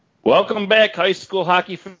Welcome back, high school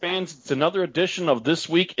hockey fans. It's another edition of This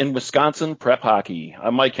Week in Wisconsin Prep Hockey.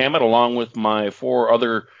 I'm Mike Hammett, along with my four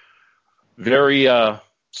other very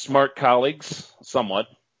smart colleagues, somewhat.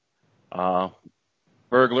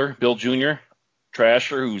 Burglar, Bill Jr.,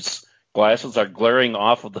 Trasher, whose glasses are glaring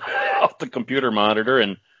off of the computer monitor,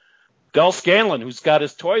 and Del Scanlon, who's got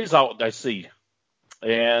his toys out, I see.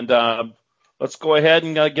 And let's go ahead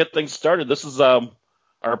and get things started. This is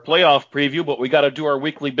our playoff preview, but we got to do our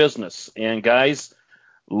weekly business. And guys,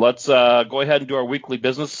 let's go ahead and do our weekly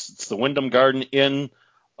business. It's the Wyndham Garden Inn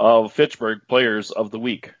of Fitchburg Players of the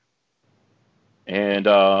Week. And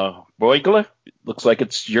Boigle, looks like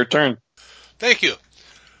it's your turn. Thank you.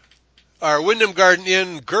 Our Wyndham Garden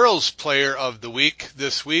Inn Girls Player of the Week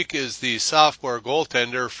this week is the sophomore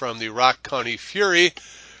goaltender from the Rock County Fury,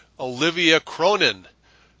 Olivia Cronin.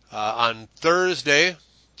 On Thursday,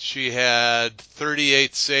 she had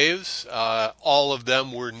 38 saves. All of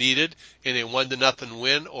them were needed in a 1-0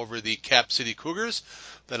 win over the Cap City Cougars.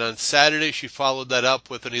 Then on Saturday, she followed that up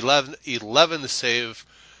with an 11 save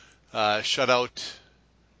shutout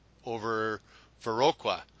over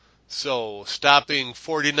Viroqua. So stopping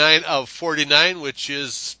 49 of 49, which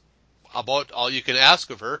is about all you can ask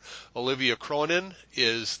of her. Olivia Cronin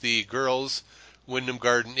is the girls' Wyndham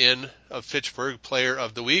Garden Inn of Fitchburg Player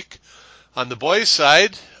of the Week. On the boys'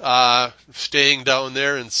 side, staying down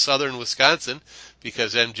there in southern Wisconsin,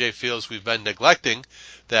 because MJ feels we've been neglecting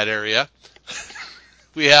that area,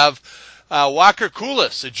 we have Walker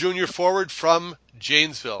Kulis, a junior forward from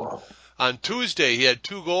Janesville. On Tuesday, he had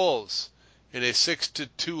 2 goals in a 6-2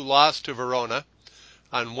 loss to Verona.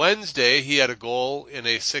 On Wednesday, he had a goal in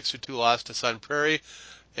a 6-2 loss to Sun Prairie.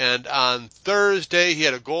 And on Thursday, he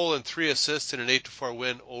had a goal and 3 assists in an 8-4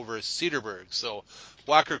 win over Cedarburg. So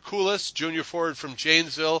Walker Kulis, junior forward from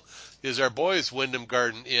Janesville, is our boys' Wyndham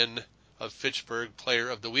Garden Inn of Fitchburg Player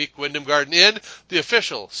of the Week. Wyndham Garden Inn, the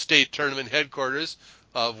official state tournament headquarters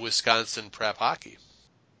of Wisconsin Prep Hockey.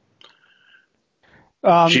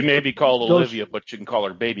 She may be called Olivia, but you can call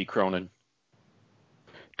her Baby Cronin.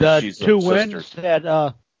 The two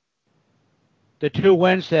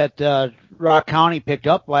wins that Rock County picked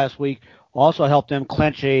up last week also helped them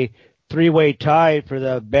clinch a 3-way tie for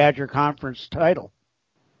the Badger Conference title.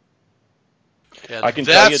 And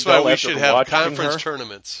that's why we should have conference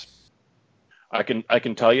tournaments. I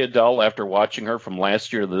can tell you, Del, after watching her from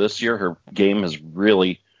last year to this year, her game has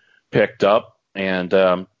really picked up,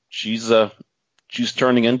 and she's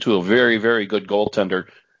turning into a very, very good goaltender,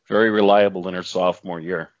 very reliable in her sophomore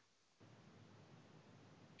year.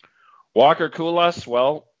 Walker Kulis,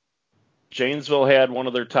 well, Janesville had one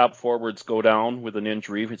of their top forwards go down with an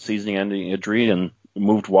injury, season-ending injury, and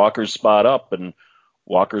moved Walker's spot up, and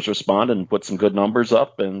Walker's responded and put some good numbers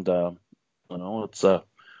up, and it's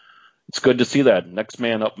good to see that next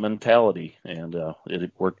man up mentality, and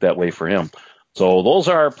it worked that way for him. So those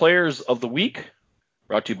are our players of the week,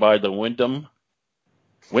 brought to you by the Wyndham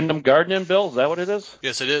Garden Inn, Bill. Is that what it is?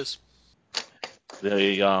 Yes, it is.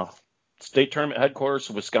 The state tournament headquarters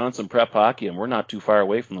of Wisconsin Prep Hockey, and we're not too far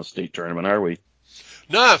away from the state tournament, are we?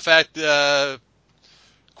 No, in fact,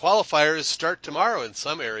 qualifiers start tomorrow in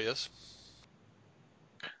some areas.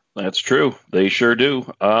 That's true. They sure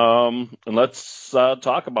do. And let's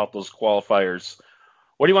talk about those qualifiers.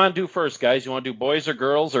 What do you want to do first, guys? You want to do boys or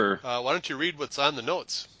girls? Or why don't you read what's on the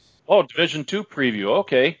notes? Oh, Division II preview.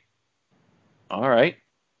 Okay. All right.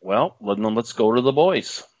 Well, then let's go to the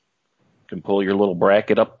boys. You can pull your little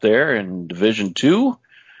bracket up there in Division II,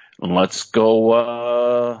 and let's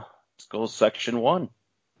go Section 1.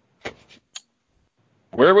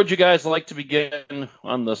 Where would you guys like to begin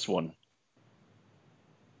on this one?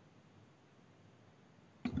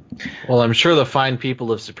 Well, I'm sure the fine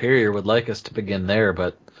people of Superior would like us to begin there,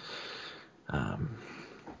 but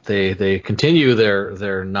they continue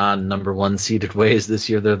their non-number 1 seeded ways this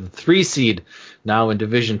year. They're the 3 seed now in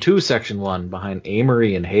Division II, Section 1, behind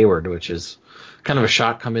Amory and Hayward, which is kind of a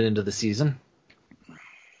shock coming into the season.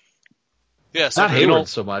 Yes, Not Hayward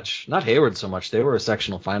so much. They were a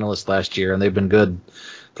sectional finalist last year, and they've been good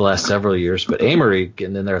the last several years. But Amory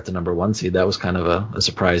getting in there at the number 1 seed, that was kind of a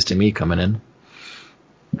surprise to me coming in.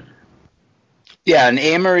 Yeah, and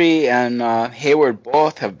Amory and Hayward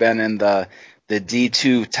both have been in the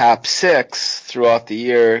D2 top 6 throughout the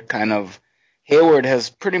year. Kind of, Hayward has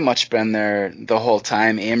pretty much been there the whole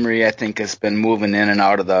time. Amory, I think, has been moving in and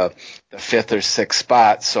out of the 5th or 6th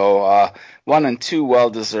spot. So 1 and 2, well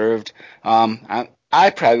deserved. I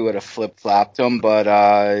probably would have flip-flopped them, but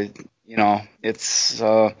it's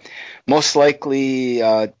most likely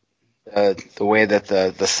the way that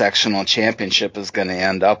the sectional championship is going to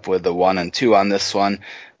end up with the 1 and 2 on this one.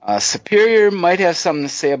 Superior might have something to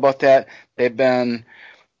say about that. They've been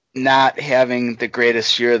not having the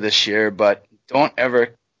greatest year this year, but don't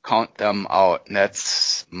ever count them out.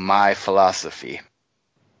 That's my philosophy.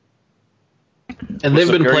 And they've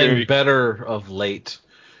been playing better of late.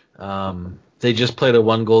 They just played a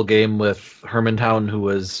 1-goal game with Hermantown, who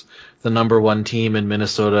was the number 1 team in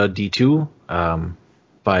Minnesota D2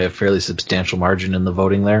 by a fairly substantial margin in the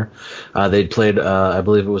voting there. They'd played, I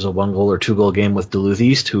believe it was a 1-goal or 2-goal game with Duluth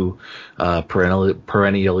East, who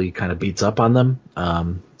perennially kind of beats up on them.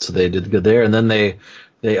 So they did good there. And then they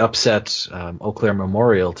upset Eau Claire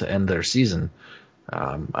Memorial to end their season.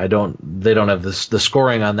 They don't have the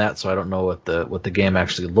scoring on that, so I don't know what the game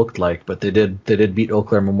actually looked like, but they did beat Eau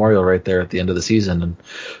Claire Memorial right there at the end of the season. And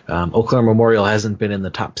Eau Claire Memorial hasn't been in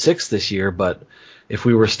the top 6 this year, but if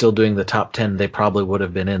we were still doing the top 10, they probably would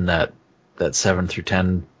have been in that 7 through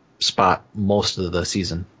 10 spot most of the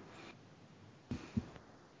season.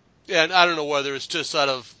 Yeah, and I don't know whether it's just out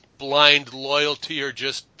of blind loyalty or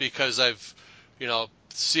just because I've,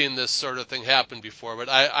 seen this sort of thing happen before, but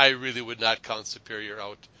I really would not count Superior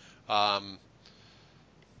out.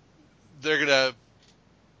 They're gonna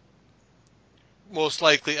most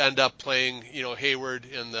likely end up playing, Hayward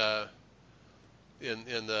in the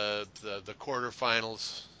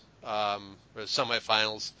quarterfinals or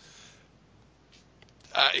semifinals.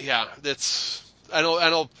 I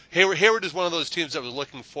know. Hayward is one of those teams that was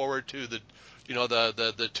looking forward to the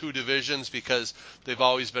 2 divisions because they've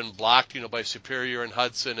always been blocked, by Superior and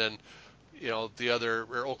Hudson and the other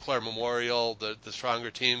Eau Claire Memorial, the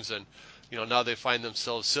stronger teams, and now they find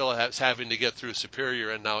themselves still having to get through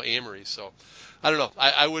Superior and now Amory. So I don't know.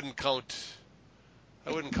 I wouldn't count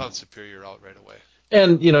Superior out right away.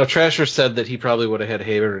 And Trasher said that he probably would have had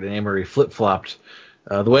Hayward and Amory flip-flopped.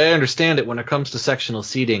 The way I understand it, when it comes to sectional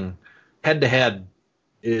seeding, head-to-head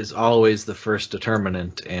is always the first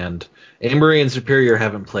determinant, and Amory and Superior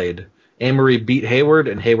haven't played. Amory beat Hayward,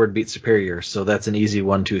 and Hayward beat Superior, so that's an easy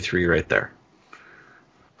 1, 2, 3 right there.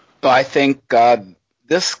 So I think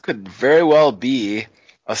this could very well be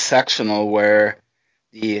a sectional where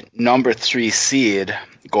the number 3 seed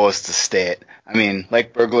goes to state. I mean,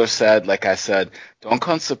 like Burglar said, like I said, don't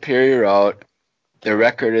count Superior out. Their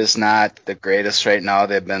record is not the greatest right now.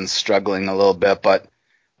 They've been struggling a little bit, but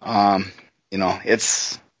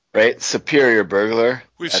it's right. Superior, Burglar.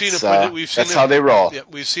 That's how they roll. Yeah,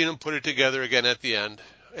 we've seen them put it together again at the end,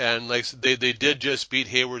 and like they did just beat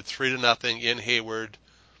Hayward 3-0 in Hayward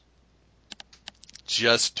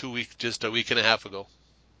just a week and a half ago.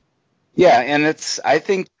 Yeah, and I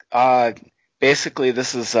think basically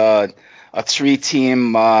this is a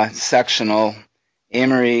 3-team sectional.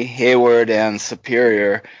 Amory, Hayward, and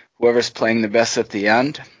Superior. Whoever's playing the best at the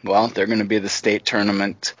end, well, they're going to be the state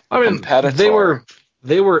tournament competitor.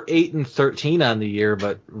 They were 8-13 on the year,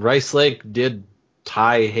 but Rice Lake did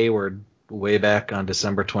tie Hayward way back on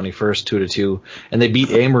December 21st, 2-2, and they beat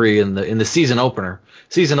Amory in the season opener.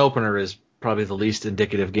 Season opener is probably the least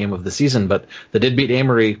indicative game of the season, but they did beat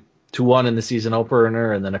Amory 2-1 in the season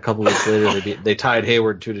opener, and then a couple weeks later they tied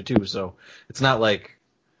Hayward 2-2. So it's not like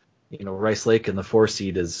Rice Lake in the 4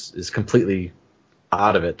 seed is completely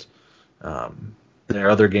out of it. Their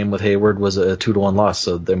other game with Hayward was a 2-1 loss,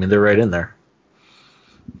 so they're right in there.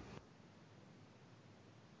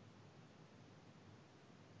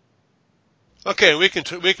 Okay, we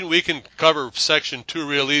can cover section 2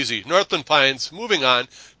 real easy. Northland Pines. Moving on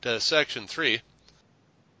to section 3.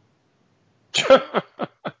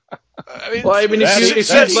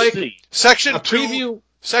 Section 2.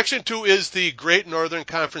 Section 2 is the Great Northern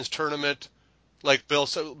Conference Tournament, like Bill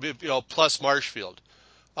said, plus Marshfield.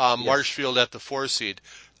 Yes. Marshfield at the 4 seed.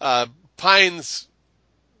 Pines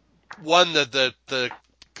won the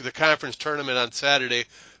conference tournament on Saturday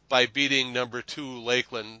by beating number 2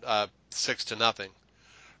 Lakeland 6-0.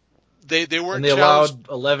 They weren't. And they allowed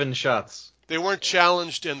 11 shots. They weren't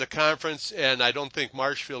challenged in the conference, and I don't think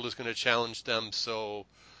Marshfield is going to challenge them. So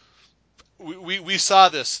we saw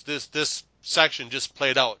this section just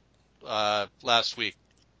played out last week.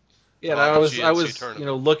 Yeah, I was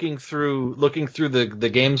looking through the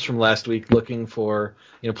games from last week, looking for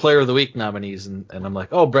Player of the Week nominees, and I'm like,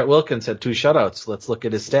 oh, Brett Wilkins had 2 shutouts. Let's look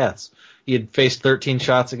at his stats. He had faced 13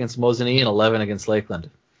 shots against Mosinee and 11 against Lakeland.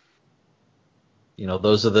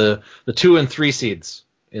 Those are the 2 and 3 seeds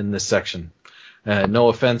in this section. No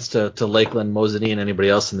offense to Lakeland, Mosinee, and anybody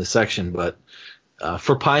else in this section, but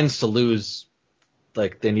for Pines to lose,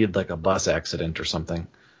 like they need like a bus accident or something.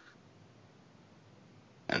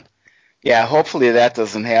 Yeah, hopefully that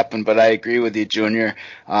doesn't happen, but I agree with you, Junior.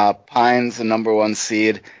 Pines, the number 1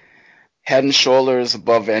 seed, head and shoulders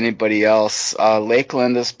above anybody else.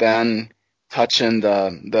 Lakeland has been touching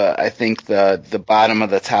I think the bottom of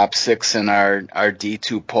the top 6 in our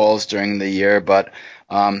D2 polls during the year, but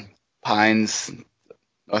Northern Pines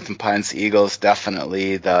Eagles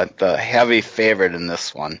definitely the heavy favorite in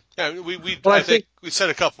this one. Yeah, I think we said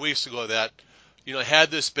a couple weeks ago that,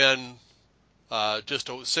 had this been just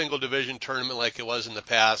a single division tournament like it was in the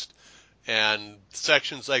past, and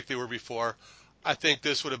sections like they were before, I think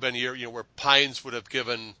this would have been a year, where Pines would have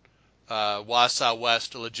given Wausau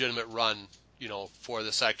West a legitimate run, for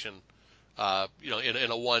the section,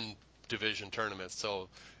 in a one division tournament. So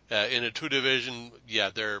in a 2 division,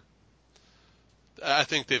 yeah, I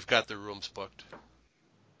think they've got their rooms booked.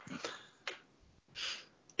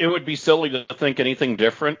 It would be silly to think anything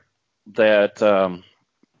different, that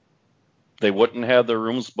they wouldn't have their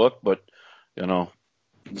rooms booked, but there's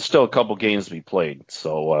still a couple games to be played.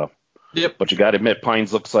 So, Yep. But you got to admit,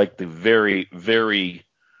 Pines looks like the very, very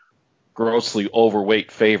grossly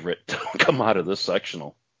overweight favorite to come out of this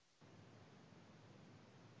sectional.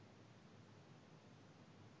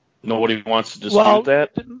 Nobody wants to dispute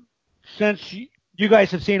that? Since you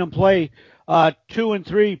guys have seen them play 2 and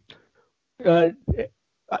 3,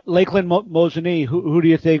 Lakeland, Mosinee, who do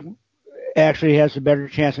you think actually has a better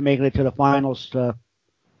chance of making it to the finals to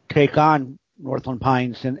take on Northland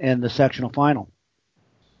Pines in the sectional final?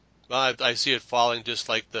 Well, I see it falling just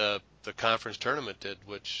like the conference tournament did,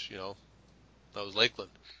 which, that was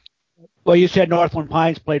Lakeland. Well, you said Northland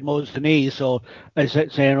Pines played Mosinee, so I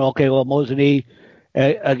said saying, okay, well, Mosinee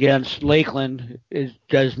against Lakeland,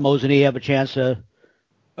 does Mosinee have a chance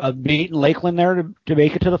of beating Lakeland there to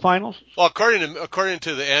make it to the finals? Well, according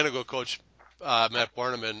to the Anago coach, Matt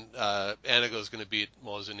Borneman, Anago is going to beat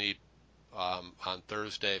Mosinee on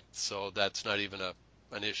Thursday, so that's not even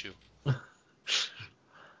an issue.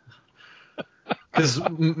 Because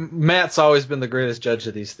Matt's always been the greatest judge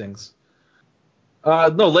of these things.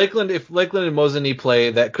 No, Lakeland. If Lakeland and Mosinee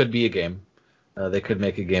play, that could be a game. They could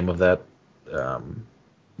make a game of that.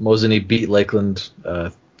 Mosinee beat Lakeland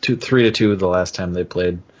 3-2 the last time they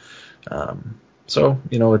played. So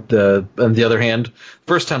on the other hand,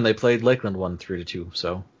 first time they played, Lakeland won 3-2.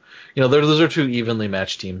 So those are 2 evenly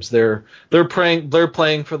matched teams. They're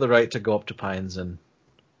playing for the right to go up to Pines and.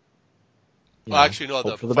 Well, actually, no,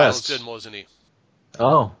 the finals in Mosinee.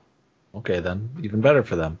 Oh, okay then, even better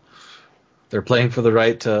for them. They're playing for the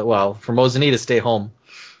right to, for Mosinee to stay home.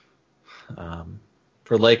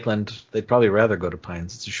 For Lakeland, they'd probably rather go to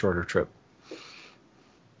Pines. It's a shorter trip.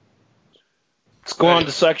 Let's go on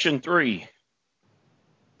to Section 3.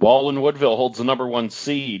 Walden Woodville holds the number 1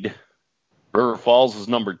 seed. River Falls is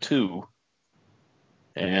number 2.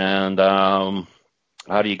 And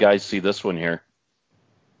how do you guys see this one here?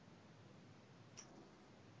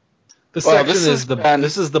 This is the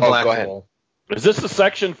Black Hole. Is this the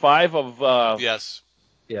Section 5 of? Yes.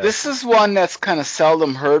 This is one that's kind of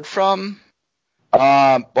seldom heard from.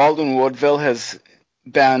 Baldwin Woodville has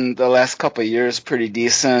been the last couple of years pretty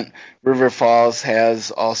decent. River Falls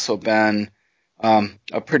has also been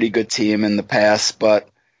a pretty good team in the past, but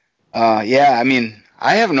I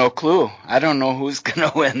have no clue. I don't know who's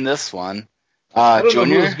gonna win this one. I don't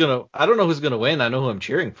Junior? know who's gonna win. I know who I'm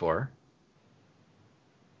cheering for.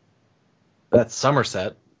 That's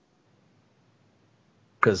Somerset,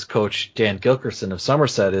 because Coach Dan Gilkerson of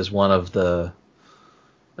Somerset is one of the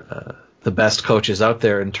best coaches out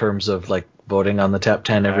there in terms of voting on the top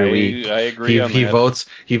 10 every week. I agree on that.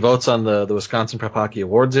 He votes on the Wisconsin Prep Hockey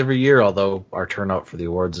Awards every year, although our turnout for the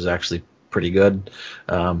awards is actually pretty good.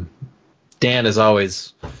 Dan is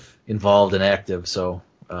always involved and active, so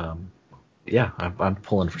I'm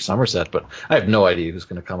pulling for Somerset, but I have no idea who's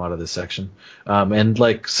going to come out of this section. And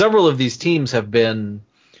several of these teams have been,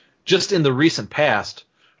 just in the recent past,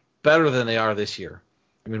 better than they are this year.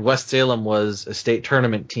 I mean, West Salem was a state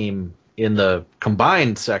tournament team in the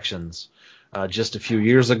combined sections just a few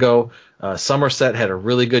years ago. Somerset had a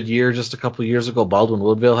really good year just a couple of years ago. Baldwin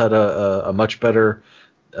Woodville had a much better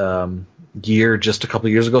year just a couple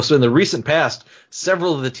of years ago. So in the recent past,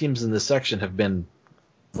 several of the teams in this section have been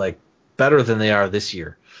better than they are this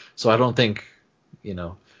year. So I don't think,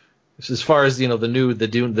 as far as the new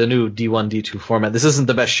D1 D2 format, this isn't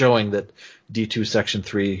the best showing that D2 Section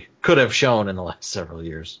 3 could have shown in the last several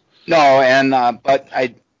years. No, and but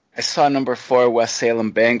I saw number 4 West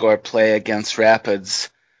Salem Bangor play against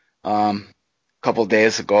Rapids a couple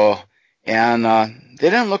days ago, and they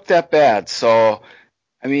didn't look that bad. So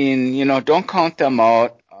I mean, don't count them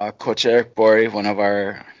out. Coach Eric Borey,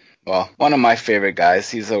 one of my favorite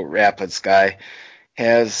guys, he's a Rapids guy,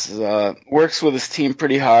 works with his team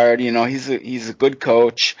pretty hard. He's a good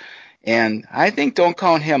coach, and I think don't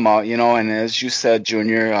count him out. And as you said,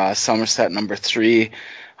 Junior, Somerset number 3,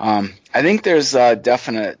 I think there's a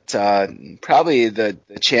definite, probably the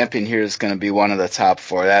champion here is going to be one of the top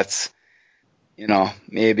four. That's,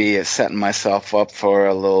 maybe setting myself up for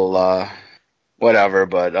a little, whatever,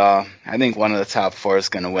 but I think one of the top four is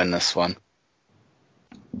going to win this one.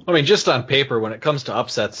 I mean, just on paper, when it comes to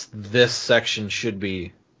upsets, this section should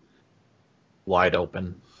be wide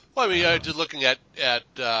open. Well, I mean, just looking at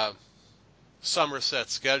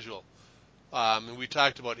Somerset's schedule, and we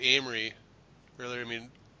talked about Amory earlier. I mean,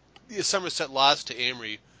 Somerset lost to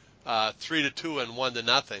Amory 3-2 and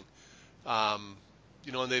 1-0.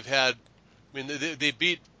 And they've had. I mean, they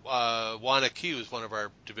beat Wanakee, who's one of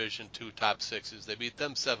our Division II top sixes. They beat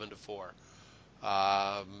them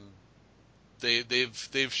 7-4.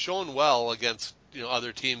 They've shown well against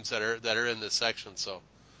other teams that are in this section. So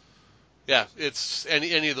yeah, it's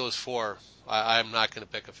any of those four. I'm not going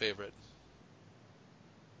to pick a favorite.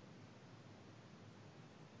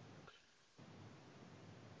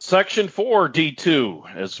 Section 4,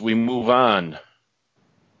 D2, as we move on.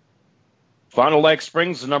 Fond du Lac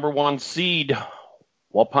Springs, the number 1 seed.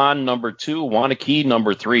 Waupun, number 2. Wanakee,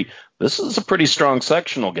 number 3. This is a pretty strong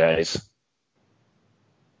sectional, guys.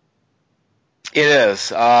 It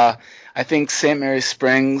is. I think St. Mary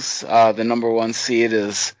Springs, the number 1 seed,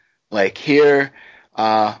 is like here.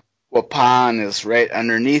 Waupun is right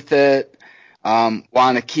underneath it.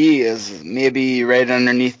 Wanakee is maybe right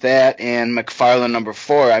underneath that, and McFarland number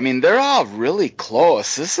 4. I mean, they're all really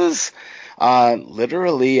close. This is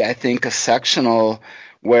literally, I think, a sectional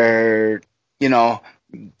where,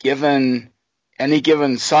 given any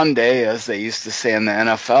given Sunday, as they used to say in the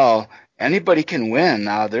NFL, anybody can win.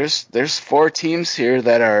 Now, there's 4 teams here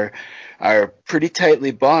that are pretty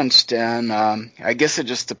tightly bunched, and I guess it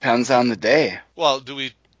just depends on the day. Well,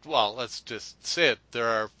 let's just say it. There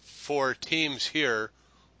are 4 teams here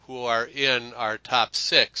who are in our top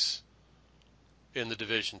 6 in the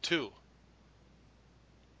Division II.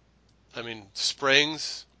 I mean,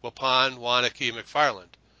 Springs, Waupun, Wanakee, McFarland.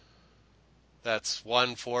 That's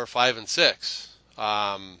 1, 4, 5, and 6.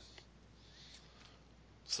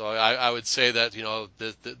 So I would say that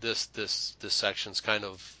this section's kind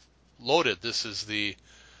of loaded. This is the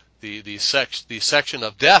section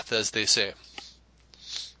of death, as they say.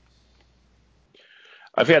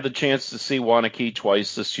 I've had the chance to see Wanakee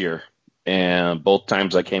twice this year, and both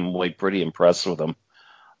times I came away pretty impressed with them.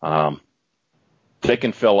 They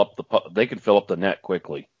can fill up the net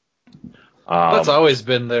quickly. That's always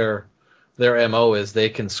been their MO, is they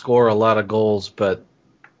can score a lot of goals, but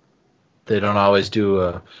they don't always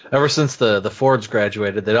do. Ever since the Fords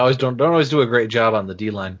graduated, they don't always do a great job on the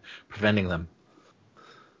D line preventing them.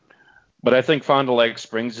 But I think Fond du Lac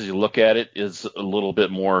Springs, as you look at it, is a little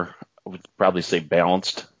bit more, I would probably say,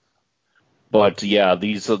 balanced. But yeah,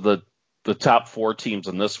 these are the top 4 teams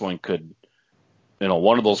in this one could,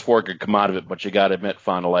 one of those 4 could come out of it. But you got to admit,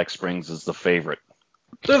 Fond du Lac Springs is the favorite.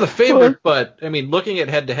 They're the favorite, but I mean, looking at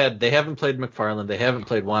head-to-head, they haven't played McFarland, they haven't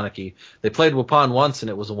played Wanakee. They played Waupun once,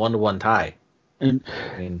 and it was a 1-1 tie. And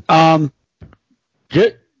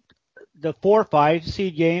the 4-5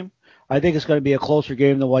 seed game, I think it's going to be a closer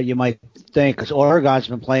game than what you might think, because Oregon's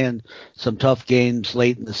been playing some tough games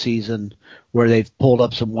late in the season where they've pulled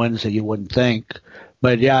up some wins that you wouldn't think.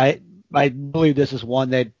 But yeah, I believe this is one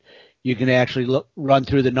that you can actually run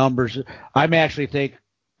through the numbers. I'm actually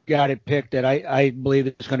got it picked that I believe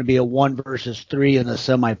it's going to be a 1 versus 3 in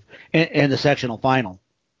the in the sectional final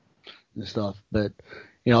and stuff. But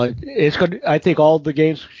it's good. I think all the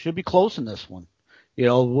games should be close in this one.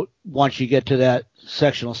 Once you get to that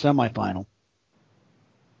sectional semifinal.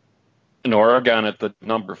 In Oregon at the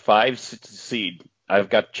number 5 seed, I've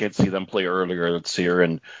got a chance to see them play earlier this year,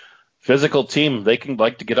 and physical team, they can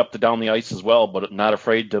like to get up and down the ice as well, but not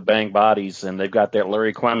afraid to bang bodies, and they've got that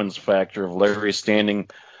Larry Clemens factor of Larry standing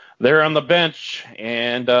there on the bench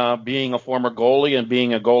and being a former goalie and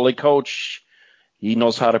being a goalie coach. He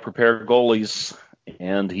knows how to prepare goalies,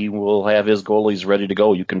 and he will have his goalies ready to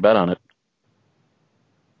go. You can bet on it.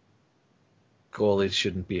 Goalies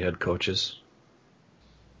shouldn't be head coaches.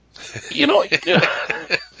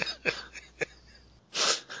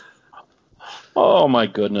 Oh my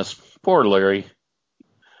goodness, poor Larry.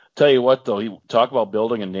 Tell you what, though, you talk about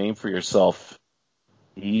building a name for yourself.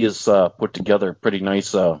 He has put together a pretty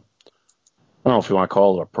nice, I don't know if you want to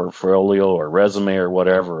call it a portfolio or resume or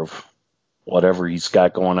whatever of whatever he's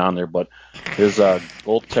got going on there, but his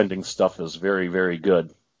goaltending stuff is very, very good.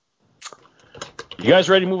 You guys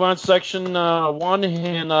ready to move on to Section 1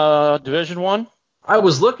 in Division 1? I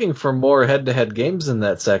was looking for more head-to-head games in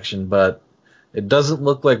that section, but it doesn't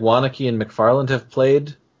look like Wanakee and McFarland have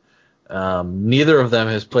played. Neither of them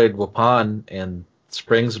has played Waupun, and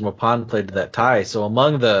Springs and Waupun played to that tie. So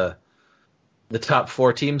among the top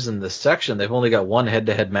 4 teams in this section, they've only got one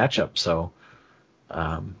head-to-head matchup. So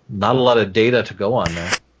not a lot of data to go on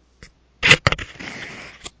there.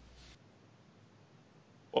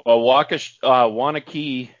 Well,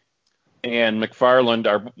 Wanakee and McFarland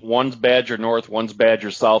are, one's Badger North, one's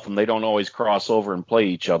Badger South, and they don't always cross over and play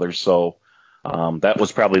each other. So that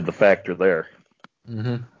was probably the factor there.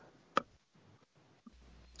 Mm-hmm.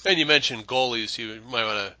 And you mentioned goalies. You might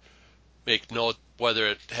want to make note, whether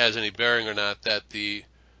it has any bearing or not, that the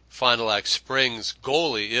Fond du Lac Springs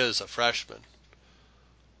goalie is a freshman.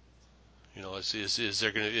 You know, is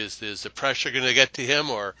the pressure going to get to him,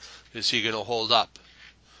 or is he going to hold up?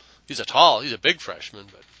 He's a big freshman,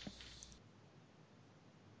 but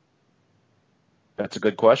That's a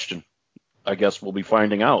good question. I guess we'll be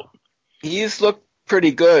finding out. He's looked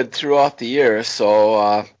pretty good throughout the year,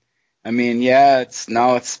 so I mean, yeah, it's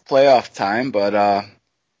playoff time, but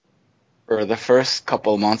for the first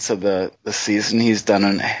couple months of the season, he's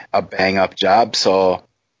done a bang up job. So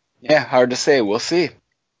yeah, hard to say. We'll see.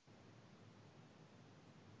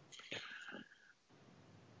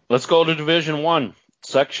 Let's go to Division 1,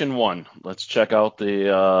 Section 1. Let's check out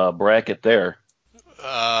the bracket there.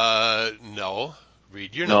 no.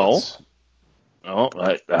 Read your notes. No,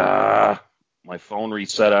 my phone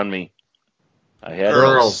reset on me. I had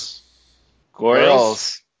Girls.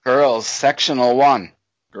 Girls, Sectional 1.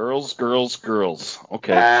 Girls. Okay.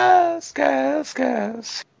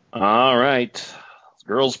 Girls. All right.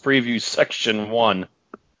 Girls preview Section 1.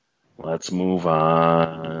 Let's move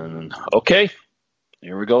on. Okay.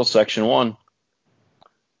 Here we go, Section 1.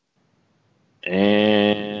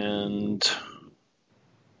 And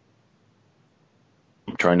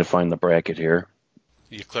I'm trying to find the bracket here.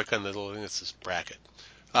 You click on the little thing that says bracket.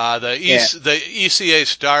 The ECA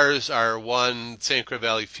Stars are 1, St. Croix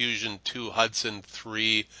Valley Fusion 2, Hudson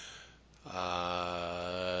 3,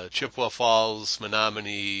 Chippewa Falls,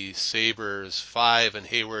 Menominee Sabres 5, and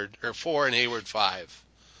Hayward 4, and Hayward 5.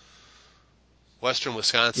 Western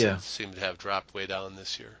Wisconsin seemed to have dropped way down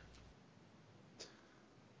this year.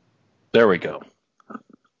 There we go.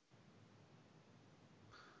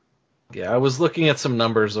 Yeah, I was looking at some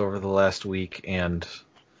numbers over the last week, and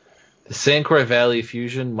the St. Croix Valley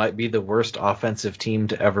Fusion might be the worst offensive team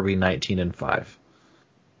to ever be 19-5.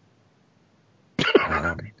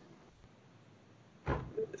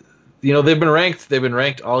 They've been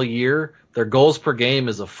ranked all year. Their goals per game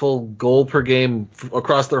is a full goal per game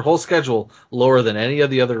across their whole schedule, lower than any of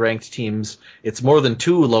the other ranked teams. It's more than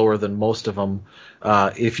 2 lower than most of them.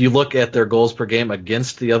 If you look at their goals per game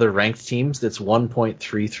against the other ranked teams, it's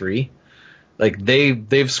 1.33. Like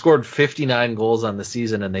they've scored 59 goals on the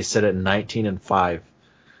season, and they sit at 19-5.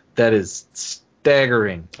 That is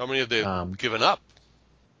staggering. How many have they given up?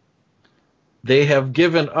 They have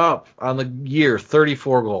given up on the year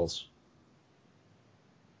 34 goals.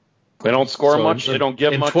 They don't score much. They don't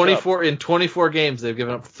give much 24, up. In 24 games, they've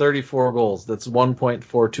given up 34 goals. That's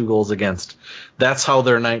 1.42 goals against. That's how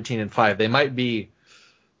they're 19-5. They might be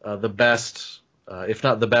the best, if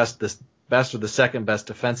not the best, best or the second best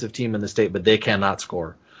defensive team in the state, but they cannot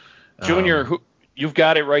score. Junior, you've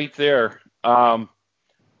got it right there.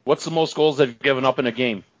 What's the most goals they've given up in a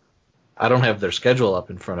game? I don't have their schedule up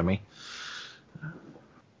in front of me.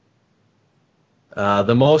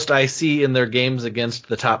 The most I see in their games against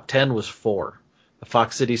the top 10 was 4. The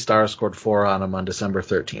Fox City Stars scored 4 on them on December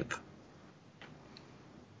 13th.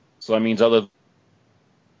 So that means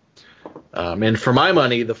and for my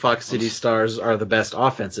money, the Fox City Stars are the best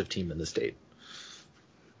offensive team in the state.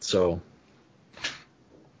 So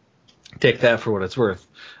take that for what it's worth.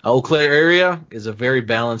 Eau Claire area is a very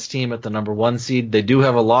balanced team at the number 1 seed. They do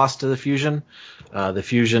have a loss to the Fusion. The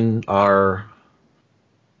Fusion are,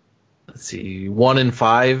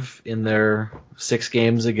 1-5 in their 6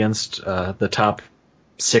 games against the top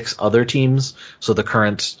 6 other teams. So the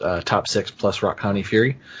current top 6 plus Rock County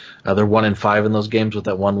Fury. They're 1-5 in those games with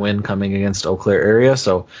that 1 win coming against Eau Claire area.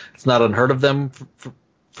 So it's not unheard of them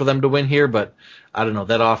for them to win here. But I don't know,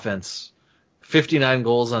 that offense, 59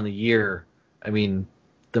 goals on the year. I mean,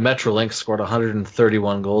 the Metro Lynx scored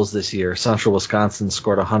 131 goals this year. Central Wisconsin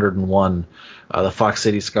scored 101. The Fox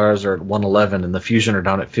City Stars are at 111, and the Fusion are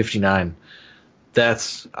down at 59.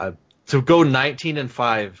 That's to go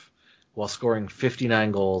 19-5 while scoring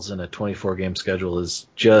 59 goals in a 24-game schedule is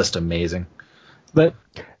just amazing. But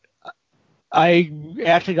I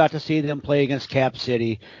actually got to see them play against Cap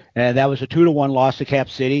City, and that was a 2-1 loss to Cap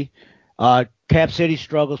City. Cap City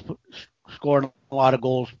struggles scoring a lot of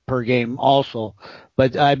goals per game also.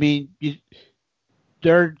 But, I mean,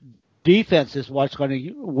 they're defense is what's going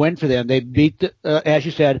to win for them. They beat, as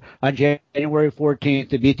you said, on January 14th,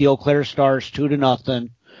 they beat the Eau Claire Stars 2-0.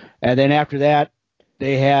 And then after that,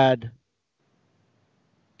 they had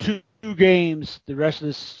two games the rest of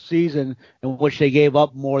the season in which they gave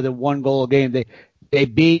up more than one goal a game. They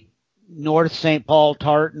beat North St. Paul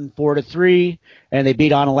Tartan 4-3, and they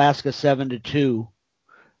beat Onalaska 7-2.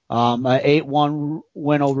 An 8-1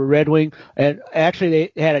 win over Red Wing, and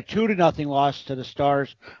actually they had a 2-0 loss to the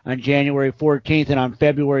Stars on January 14th, and on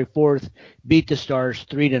February 4th beat the Stars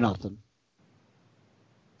 3-0.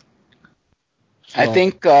 So, I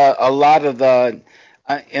think a lot of the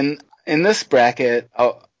in this bracket,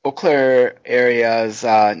 Eau Claire area's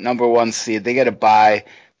number 1 seed. They get a bye.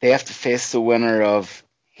 They have to face the winner of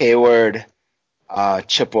Hayward,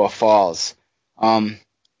 Chippewa Falls.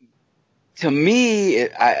 To me,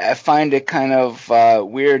 I find it kind of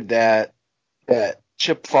weird that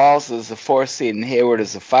Chip Falls is a 4 seed and Hayward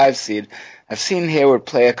is a 5 seed. I've seen Hayward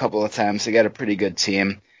play a couple of times. They got a pretty good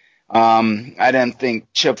team. I didn't think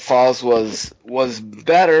Chip Falls was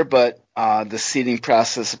better, but the seeding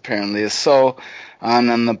process apparently is so. And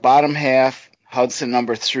on the bottom half, Hudson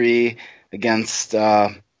number 3 against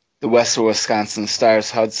the Western Wisconsin Stars.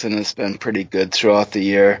 Hudson has been pretty good throughout the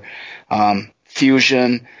year.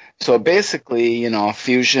 Fusion. So basically,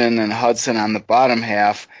 Fusion and Hudson on the bottom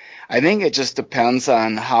half. I think it just depends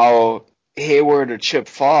on how Hayward or Chip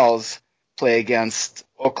Falls play against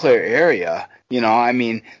Eau Claire area.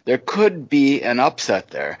 There could be an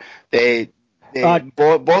upset there.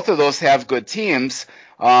 Both of those have good teams.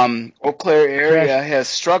 Eau Claire area has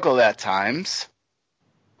struggled at times.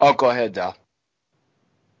 Oh, go ahead, Dal.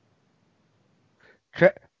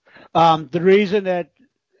 The reason that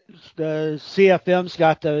the CFM's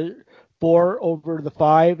got the 4 over the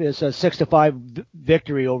 5 is a 6-5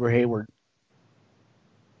 victory over Hayward.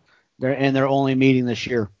 They're only meeting this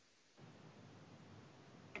year.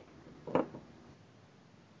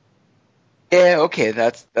 Yeah, okay,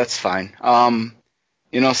 that's fine.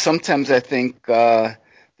 Sometimes I think the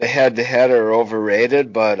head-to-head are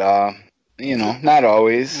overrated, but not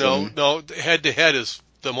always. No, head-to-head is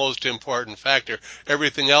the most important factor.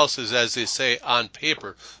 Everything else is, as they say, on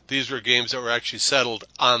paper. These were games that were actually settled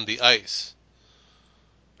on the ice.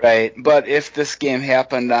 Right, but if this game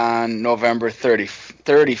happened on November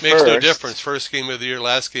 31st... Makes no difference. First game of the year,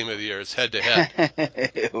 last game of the year. It's head-to-head.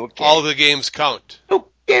 Okay. All the games count.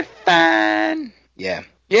 Okay, fine. Yeah,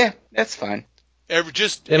 that's fine.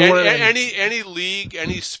 Any league,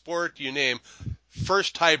 any sport you name,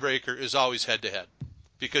 first tiebreaker is always head-to-head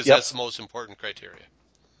because that's the most important criteria.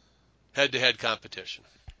 Head-to-head competition.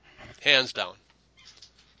 Hands down.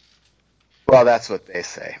 Well, that's what they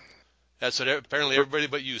say. That's what apparently everybody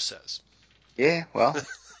but you says. Yeah, well,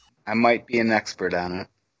 I might be an expert on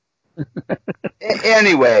it.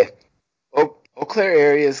 Anyway, Eau Claire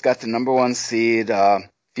area's got the number 1 seed.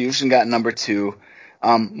 Fusion got number 2.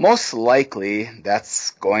 Most likely,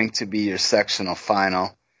 that's going to be your sectional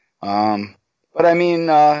final. But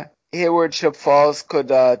Hayward, Chip Falls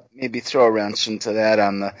could maybe throw a wrench into that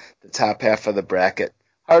on the top half of the bracket.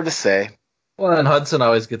 Hard to say. Well, and Hudson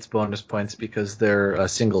always gets bonus points because they're a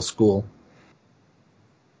single school.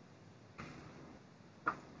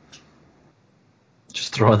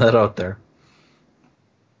 Just throwing that out there.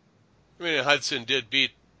 Hudson did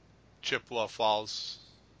beat Chippewa Falls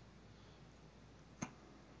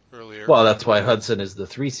earlier. Well, that's why Hudson is the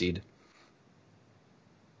 3 seed.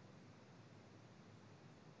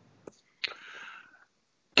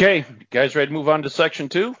 Okay, you guys ready to move on to Section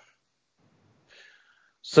 2?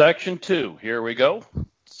 Section 2, here we go.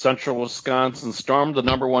 Central Wisconsin Storm, the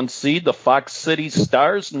number 1 seed. The Fox City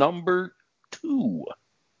Stars, number 2.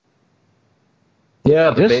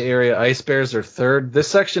 Yeah, the Bay Area Ice Bears are 3rd. This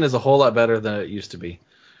section is a whole lot better than it used to be.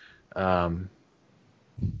 It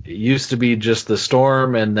used to be just the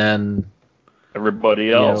Storm and then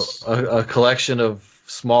everybody else. A collection of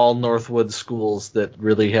small Northwood schools that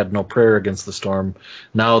really had no prayer against the Storm.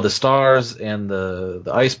 Now the Stars and the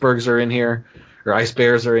Icebergs are in here, or Ice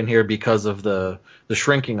Bears are in here because of the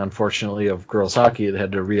shrinking, unfortunately, of girls hockey. They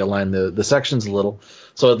had to realign the sections a little.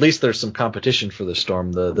 So at least there's some competition for the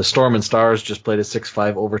Storm. The Storm and Stars just played a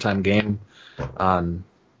 6-5 overtime game on,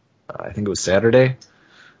 I think it was Saturday,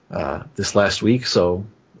 this last week. So,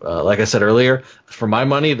 like I said earlier, for my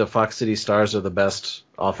money, the Fox City Stars are the best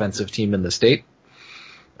offensive team in the state.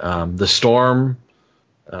 The Storm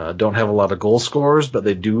don't have a lot of goal scorers, but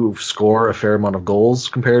they do score a fair amount of goals,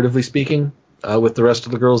 comparatively speaking, with the rest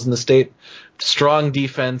of the girls in the state. Strong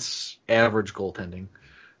defense, average goaltending.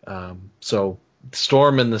 So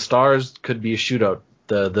Storm and the Stars could be a shootout.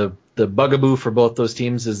 The the bugaboo for both those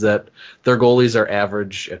teams is that their goalies are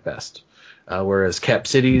average at best. Whereas Cap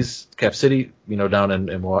City, down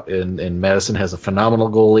in Madison has a phenomenal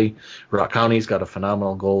goalie. Rock County's got a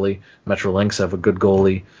phenomenal goalie. Metro Lynx have a good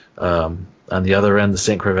goalie. On the other end, the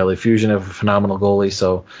St. Croix Valley Fusion have a phenomenal goalie.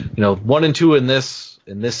 So, 1 and 2 in this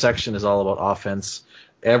section is all about offense.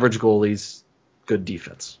 Average goalies, good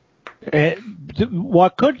defense.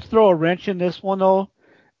 What could throw a wrench in this one, though,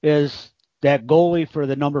 is that goalie for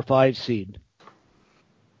the number 5 seed,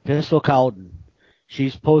 Pistol Cowden.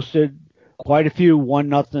 She's posted quite a few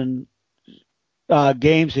 1-0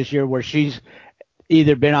 games this year where she's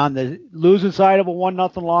either been on the losing side of a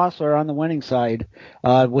 1-0 loss or on the winning side.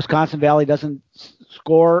 Wisconsin Valley doesn't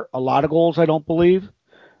score a lot of goals, I don't believe.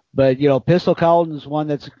 But, Pistol Cowden is one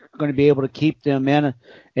that's going to be able to keep them in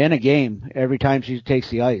a game every time she takes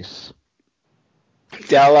the ice.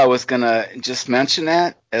 Dell, I was going to just mention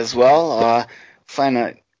that as well. Find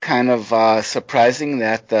it kind of surprising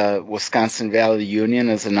that the Wisconsin Valley Union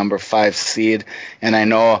is a number 5 seed. And I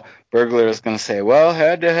know Burglar is going to say, well,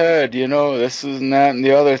 head-to-head, this is and that and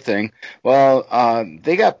the other thing. Well,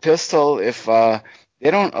 they got Pistol. If they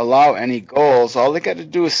don't allow any goals, all they got to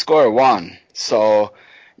do is score 1. So,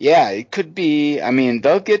 yeah, it could be,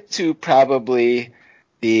 they'll get to probably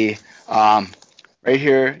the, right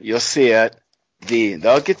here, you'll see it,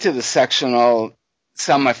 they'll get to the sectional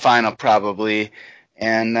semifinal probably,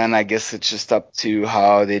 and then I guess it's just up to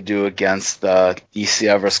how they do against the DC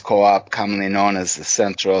Everest Co-op, commonly known as the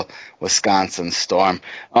Central Wisconsin Storm.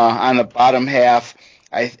 On the bottom half,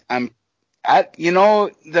 the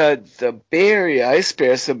Bay Area Ice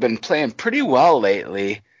Bears have been playing pretty well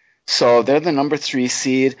lately. So they're the number 3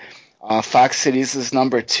 seed. Fox Cities is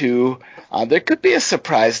number 2. There could be a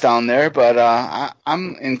surprise down there, but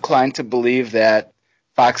I'm inclined to believe that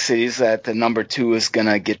Fox Cities at the number 2 is going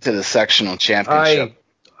to get to the sectional championship.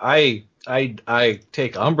 I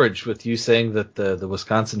take umbrage with you saying that the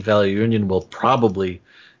Wisconsin Valley Union will probably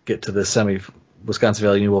get to the Wisconsin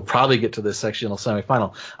Valley Union will probably get to the sectional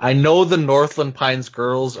semifinal. I know the Northland Pines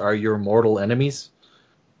girls are your mortal enemies.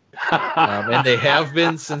 And they have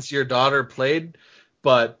been since your daughter played,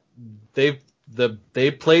 but they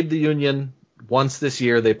played the Union once this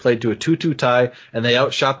year. They played to a 2-2 tie, and they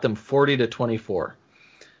outshot them 40-24.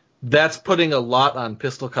 That's putting a lot on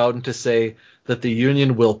Pistol Cowden to say that the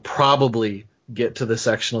Union will probably get to the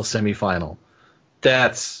sectional semifinal.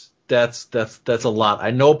 That's a lot.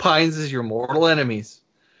 I know Pines is your mortal enemies,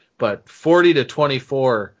 but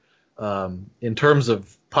 40-24 in terms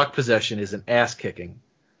of puck possession is an ass kicking.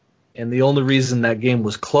 And the only reason that game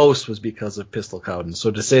was close was because of Pistol Cowden. So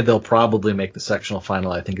to say they'll probably make the sectional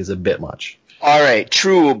final, I think, is a bit much. All right,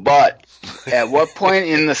 true, but at what point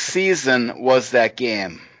in the season was that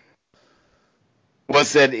game?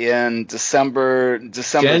 Was it in December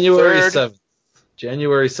January 3rd? 7th.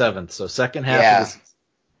 January 7th, so second half of the season.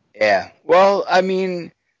 Yeah. Well, I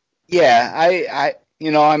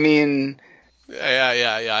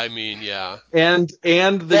And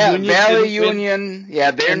the Union Valley Union,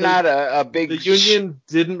 they're not a big. The Union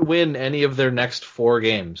didn't win any of their next 4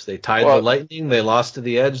 games. They tied the Lightning, they lost to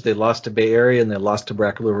the Edge, they lost to Bay Area, and they lost to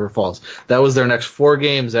Brackett River Falls. That was their next 4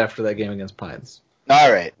 games after that game against Pines. All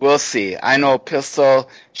right, we'll see. I know Pistol;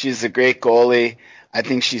 she's a great goalie. I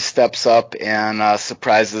think she steps up and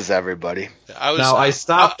surprises everybody. I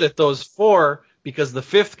stopped at those 4 because the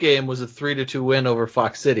 5th game was a 3-2 win over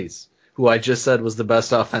Fox Cities, who I just said was the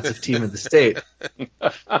best offensive team in the state.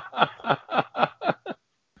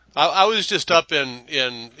 I was just up in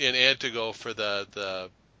Antigo for the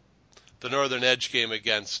Northern Edge game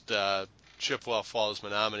against Chippewa Falls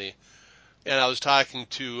Menominee, and I was talking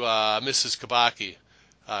to Mrs. Kabaki.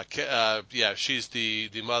 She's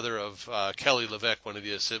the mother of Kelly Levesque, one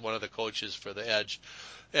of the coaches for the Edge.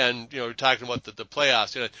 And, we're talking about the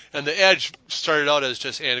playoffs. And the Edge started out as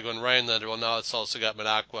just Antigo and Rhinelander. Well, now it's also got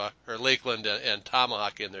Minocqua, or Lakeland and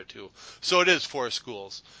Tomahawk in there, too. So it is 4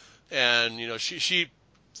 schools. And, she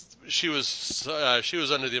was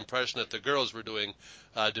under the impression that the girls were doing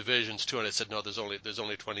divisions, too. And I said, no, there's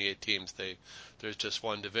only 28 teams. There's just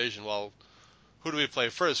one division. Well, who do we play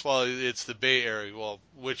first? Well, it's the Bay Area. Well,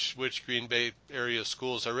 which Green Bay area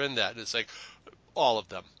schools are in that? And it's like all of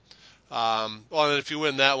them. And if you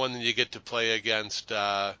win that one, then you get to play against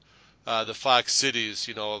the Fox Cities,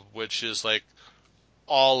 which is like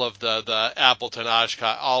all of the Appleton,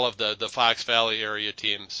 Oshkosh, all of the Fox Valley area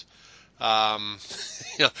teams. And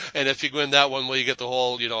if you win that one, well, you get the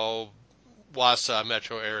whole, Wausau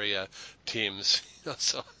metro area teams.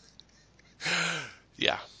 So,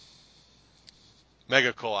 yeah.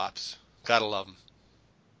 Mega co-ops. Gotta love them.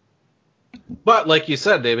 But like you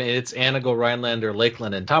said, David, it's Anago, Rhinelander,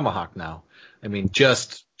 Lakeland, and Tomahawk now. I mean,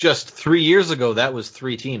 just 3 years ago, that was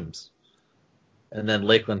 3 teams. And then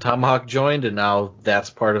Lakeland Tomahawk joined, and now that's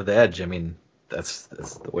part of the Edge. I mean, that's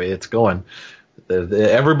the way it's going.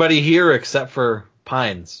 Everybody here except for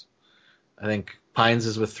Pines. I think Pines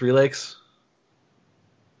is with Three Lakes,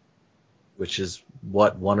 which is,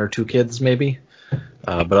 1 or 2 kids maybe?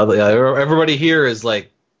 But everybody here is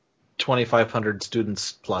like 2,500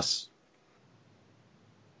 students plus.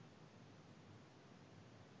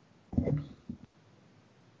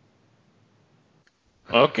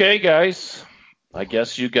 Okay, guys. I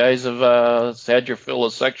guess you guys have had your fill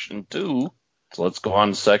of Section 2. So let's go on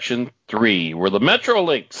to Section 3, where the Metro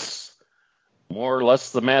Lynx, more or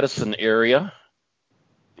less the Madison area,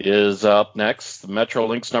 is up next. The Metro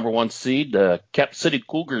Lynx number 1 seed, Cap City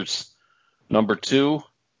Cougars number 2,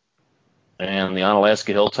 and the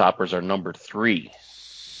Onalaska Hilltoppers are number 3.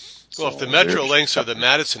 Well, if the Metro Lynx are the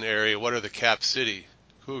Madison area, what are the Cap City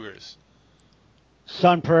Cougars?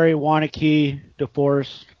 Sun Prairie, Wanakee,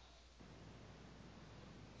 DeForest.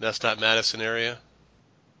 That's not Madison area?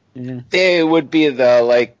 Yeah. They would be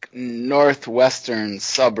the northwestern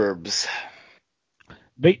suburbs.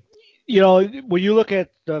 But, when you look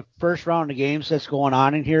at the first round of games that's going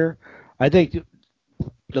on in here, I think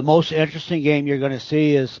the most interesting game you're going to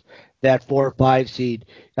see is that 4 or 5 seed.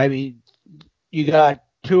 I mean, you got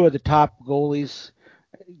 2 of the top goalies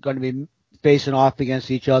going to be facing off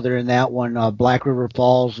against each other in that one, Black River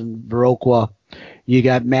Falls and Viroqua. You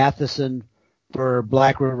got Matheson for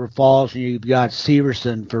Black River Falls, and you've got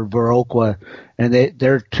Severson for Viroqua, and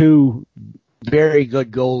they're 2 very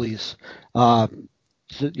good goalies.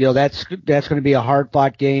 So, that's going to be a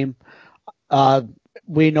hard-fought game.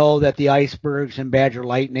 We know that the Icebergs and Badger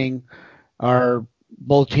Lightning are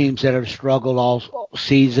both teams that have struggled all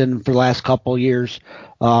season for the last couple of years.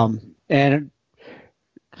 And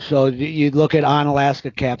so you look at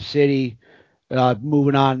Onalaska Cap City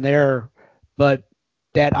moving on there, but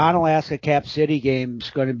that Onalaska Cap City game is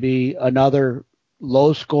going to be another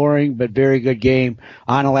low-scoring but very good game.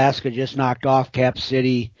 Onalaska just knocked off Cap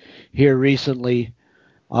City here recently.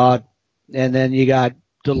 And then you got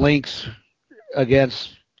the Lynx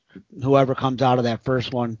against whoever comes out of that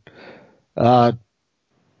first one. But,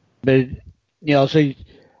 so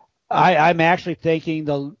I'm actually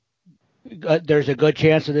thinking there's a good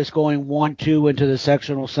chance of this going 1-2 into the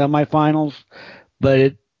sectional semifinals,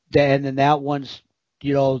 and then that one's,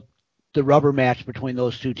 the rubber match between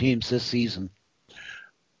those 2 teams this season.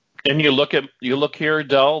 And you look here,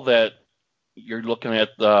 Del, that you're looking at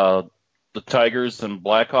the Tigers and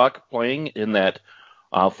Blackhawk playing in that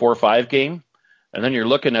 4-5 game, and then you're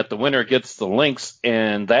looking at the winner gets the Lynx,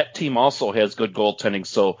 and that team also has good goaltending.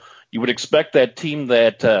 So you would expect that team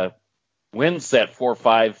that wins that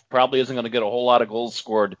 4-5 probably isn't going to get a whole lot of goals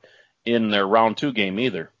scored in their round 2 game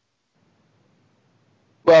either.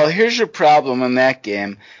 Well, here's your problem in that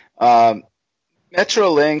game.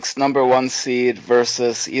 Metro Lynx, number 1 seed,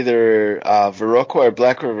 versus either Viroqua or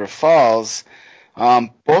Black River Falls.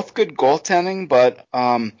 Both good goaltending, but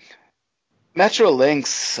Metro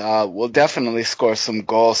Lynx will definitely score some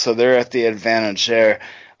goals, so they're at the advantage there.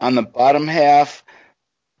 On the bottom half,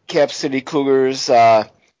 Cap City Cougars,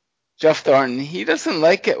 Jeff Thornton, he doesn't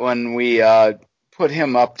like it when we put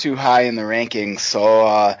him up too high in the rankings,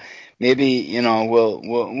 so maybe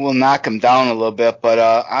we'll knock him down a little bit. But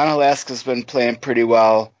Onalaska's been playing pretty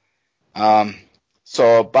well.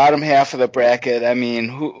 So bottom half of the bracket, I mean,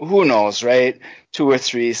 who knows, right? 2 or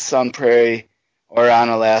 3, Sun Prairie or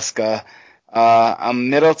Onalaska.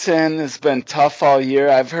 Middleton has been tough all year.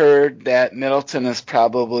 I've heard that Middleton is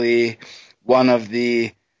probably one of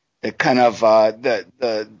the kind of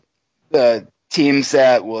the teams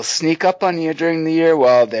that will sneak up on you during the year.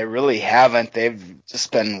 Well, they really haven't. They've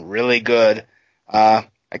just been really good. I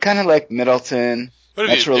kind of like Middleton,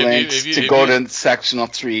 Metro Lynx to go to Sectional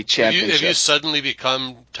 3 championship. Have you suddenly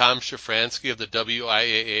become Tom Shafransky of the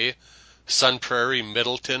WIAA? Sun Prairie,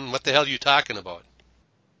 Middleton? What the hell are you talking about?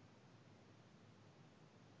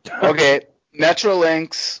 Okay, Metro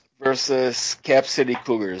Lynx versus Cap City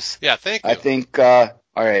Cougars. Yeah, thank you. I think, all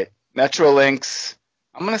right, Metro Lynx.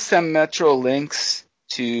 I'm going to send Metro Lynx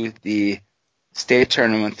to the state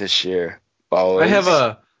tournament this year. Boys.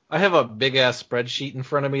 I have a big ass spreadsheet in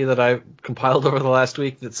front of me that I compiled over the last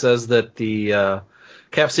week that says that the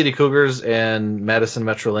Cap City Cougars and Madison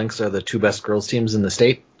Metro Lynx are the 2 best girls teams in the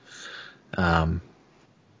state. And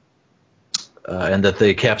that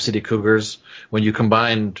the Cap City Cougars, when you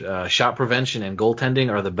combine shot prevention and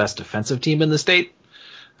goaltending, are the best defensive team in the state.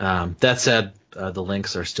 That said, the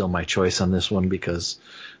Lynx are still my choice on this one because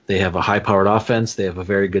they have a high-powered offense. They have a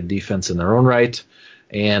very good defense in their own right.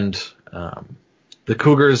 And the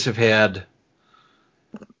Cougars have had,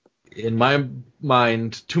 in my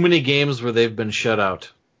mind, too many games where they've been shut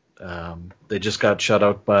out. They just got shut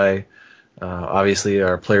out by, obviously,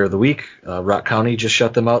 our player of the week. Rock County just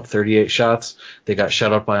shut them out, 38 shots. They got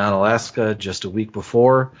shut out by Onalaska just a week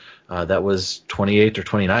before. That was 28 or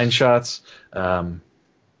 29 shots.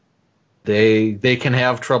 They can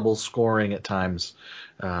have trouble scoring at times,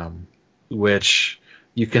 which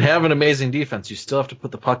you can have an amazing defense. You still have to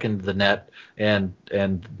put the puck into the net, and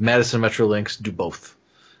Madison Metro Lynx do both.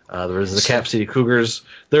 There's the Cap City Cougars.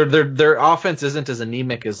 Their offense isn't as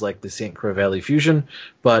anemic as like the St. Croix Valley Fusion,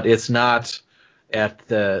 but it's not at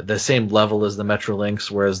the same level as the Metro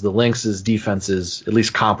Lynx, whereas the Lynx's defense is at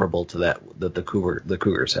least comparable to that the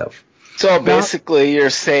Cougars have. So basically, you're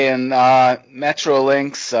saying Metro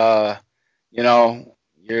Lynx, you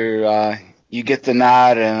get the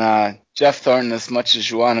nod, and Jeff Thornton, as much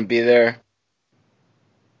as you want to be there,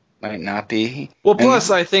 might not be. Well,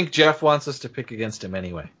 plus I think Jeff wants us to pick against him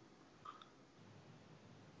anyway.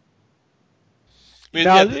 I mean,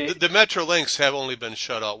 Now, the Metro Lynx have only been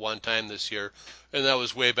shut out one time this year, and that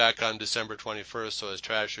was way back on December 21st. So as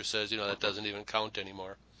Trasher says, that doesn't even count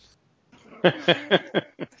anymore.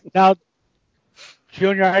 Now,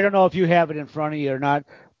 Junior, I don't know if you have it in front of you or not,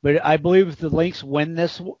 but I believe if the Lynx win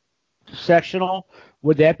this sectional,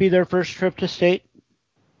 would that be their first trip to state?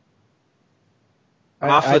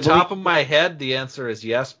 Off the top of my head, the answer is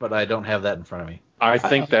yes, but I don't have that in front of me. I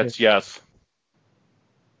think that's yes.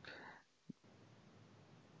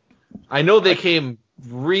 I know they came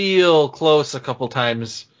real close a couple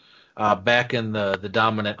times back in the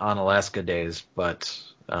dominant Onalaska days, but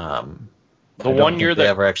I don't think they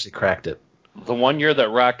ever actually cracked it. The one year that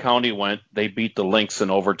Rock County went, they beat the Lynx in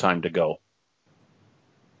overtime to go.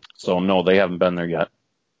 So, no, they haven't been there yet.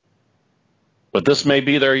 But this may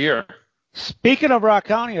be their year. Speaking of Rock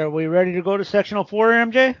County, are we ready to go to Sectional 4,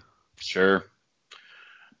 MJ? Sure.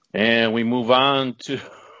 And we move on to...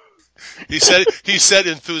 He said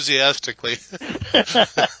enthusiastically.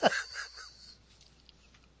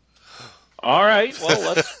 All right, well,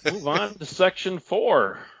 let's move on to Section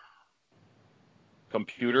 4.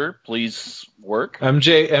 Computer, please work.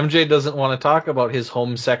 MJ doesn't want to talk about his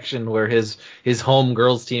home section where his home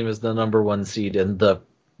girls team is the number 1 seed and the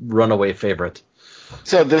runaway favorite.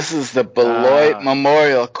 So this is the Beloit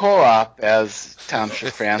Memorial Co-op, as Tom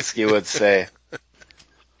Shafransky would say.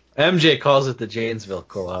 MJ calls it the Janesville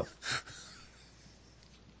Co-op.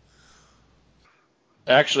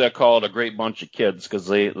 Actually, I call it a great bunch of kids because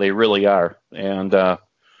they really are. And,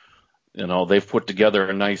 they've put together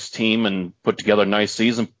a nice team and put together a nice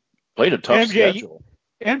season, played a tough schedule.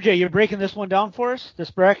 MJ, you're breaking this one down for us,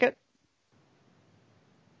 this bracket?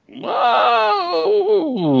 Whoa!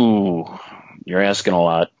 You're asking a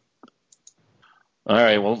lot. All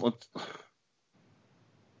right, well,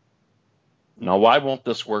 now why won't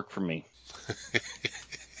this work for me?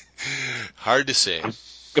 Hard to say.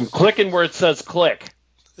 I'm clicking where it says click.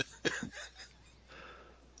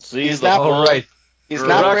 See, He's not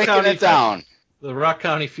breaking it down. The Rock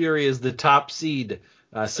County Fury is the top seed.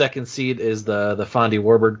 Second seed is the Fondy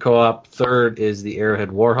Warbird Co-op. Third is the Arrowhead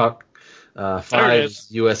Warhawk. 5 is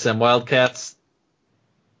USM Wildcats.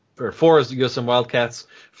 Or 4 is the USM Wildcats.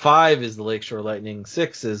 5 is the Lakeshore Lightning.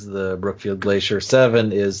 6 is the Brookfield Glacier.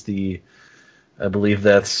 7 is I believe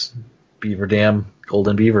that's Beaver Dam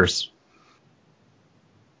Golden Beavers.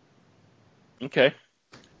 Okay.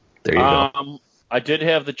 There you go. I did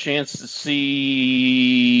have the chance to see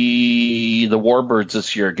the Warbirds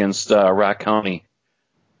this year against Rock County.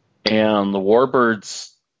 And the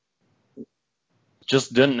Warbirds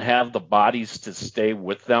just didn't have the bodies to stay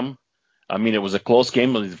with them. I mean, it was a close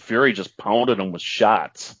game, but the Fury just pounded them with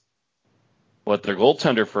shots. But their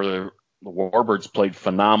goaltender for the Warbirds played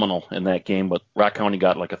phenomenal in that game, but Rock County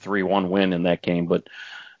got like a 3-1 win in that game. But,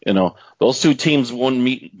 those two teams wouldn't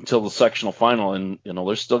meet until the sectional final, and,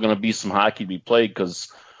 there's still going to be some hockey to be played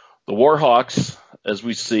because the Warhawks, as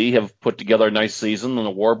we see, have put together a nice season, and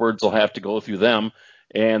the Warbirds will have to go through them.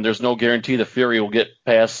 And there's no guarantee the Fury will get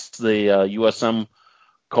past the USM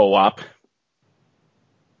Co-op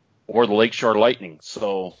or the Lakeshore Lightning.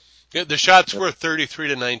 So yeah, the shots were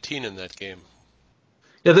 33-19 in that game.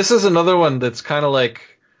 Yeah, this is another one that's kind of like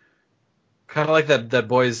that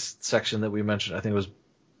boys section that we mentioned. I think it was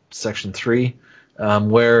section 3,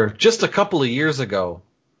 where just a couple of years ago,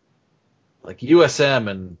 like USM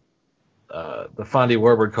and the Fondy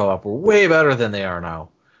Warbird Co-op were way better than they are now.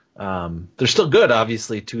 They're still good,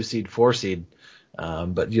 obviously, 2 seed, 4 seed.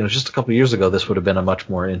 But, just a couple of years ago, this would have been a much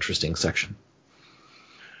more interesting section.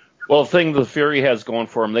 Well, the thing the Fury has going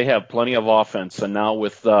for them, they have plenty of offense, and now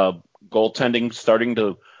with goaltending starting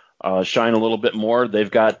to shine a little bit more, they've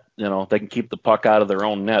got, they can keep the puck out of their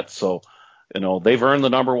own net. So, they've earned the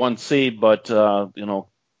number 1 seed, but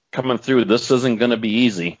coming through, this isn't going to be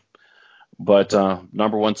easy. But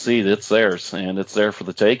number 1 seed, it's theirs, and it's there for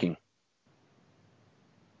the taking.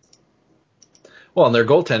 Well, and their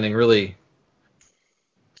goaltending really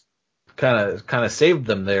kind of saved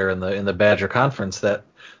them there in the Badger Conference. That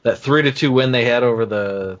 3-2 win they had over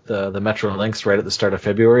the Metro Lynx right at the start of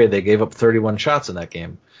February, they gave up 31 shots in that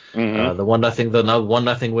game. Mm-hmm. The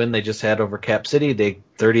 1-0 win they just had over Cap City, they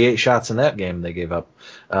 38 shots in that game they gave up.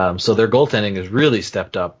 So their goaltending has really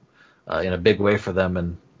stepped up in a big way for them,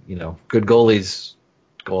 and good goalies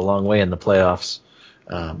go a long way in the playoffs.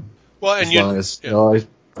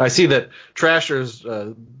 I see that Trasher's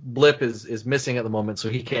blip is missing at the moment, so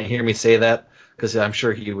he can't hear me say that, because I'm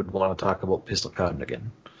sure he would want to talk about Pistol Cotton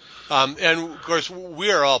again. And of course,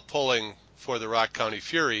 we are all pulling for the Rock County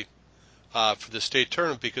Fury for the state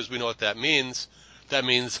tournament, because we know what that means. That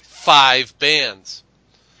means 5 bands.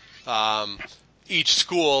 Each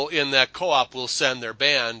school in that co-op will send their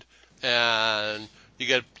band, and you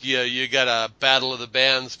get a battle of the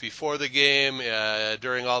bands before the game,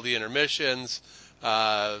 during all the intermissions.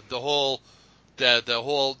 The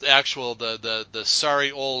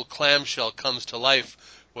sorry old clamshell comes to life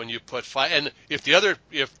when you put 5. And if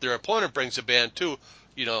their opponent brings a band too,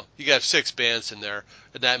 you got 6 bands in there,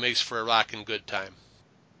 and that makes for a rockin' good time.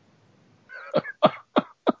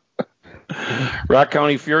 Rock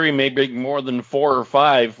County Fury may bring more than 4 or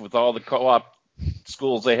 5 with all the co-op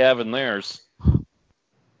schools they have in theirs.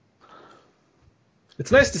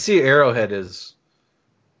 It's nice to see Arrowhead is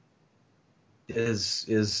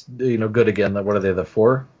good again. What are they, the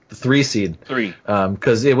 4? The 3 seed? 3.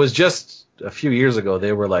 Because it was just a few years ago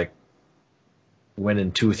they were like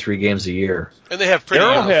winning 2-3 games a year. And they have pretty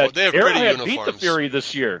uniforms. Arrowhead beat the Fury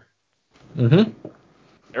this year. Mm-hmm.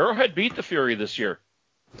 Arrowhead beat the Fury this year.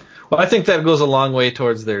 Well, I think that goes a long way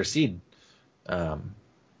towards their seed, because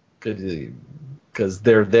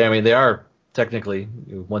they are technically,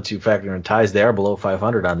 once you factor in ties, they are below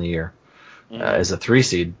 500 on the year as a 3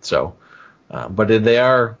 seed. So, but they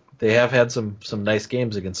have had some nice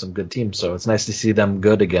games against some good teams. So it's nice to see them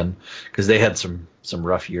good again, because they had some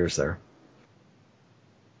rough years there.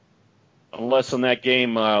 Unless in that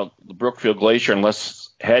game, the Brookfield Glacier,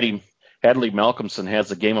 unless Hadley Malcolmson has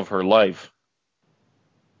the game of her life.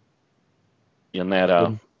 In that,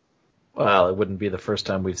 well, it wouldn't be the first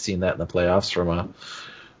time we've seen that in the playoffs from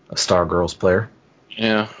a Star Girls player.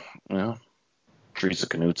 Yeah. Teresa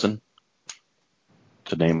Knutson,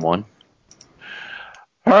 to name one.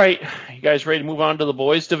 All right, you guys ready to move on to the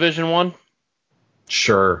boys Division 1?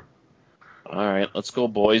 Sure. All right, let's go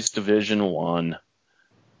boys Division 1.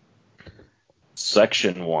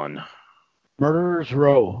 Section 1. Murderers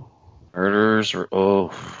Row.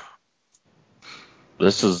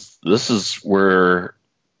 This is where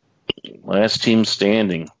last team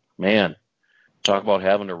standing. Man, talk about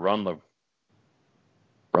having to run the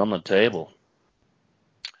table.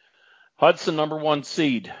 Hudson, number 1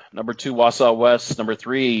 seed. Number 2, Wausau West. Number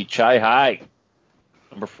 3, Chi High.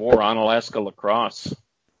 Number 4, Onalaska Lacrosse.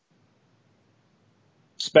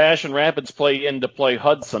 Spash and Rapids play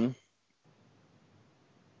Hudson.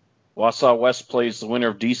 Wausau West plays the winner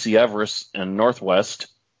of DC Everest and Northwest.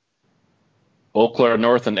 Eau Claire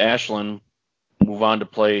North and Ashland move on to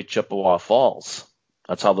play Chippewa Falls.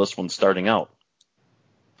 That's how this one's starting out.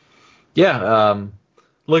 Yeah,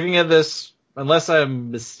 looking at this, unless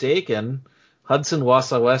I'm mistaken, Hudson,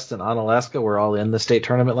 Wausau West, and Onalaska were all in the state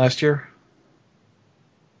tournament last year.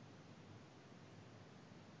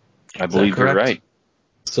 I believe you're right.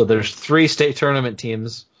 So there's 3 state tournament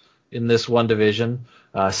teams in this one division.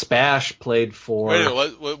 Spash played for... Wait,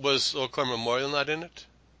 what was Eau Claire Memorial not in it?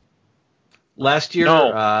 Last year,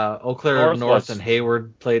 No. Eau Claire North and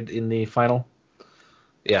Hayward played in the final.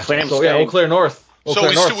 Yeah. Eau Claire North.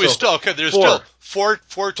 There's still four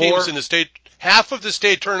teams in the state. Half of the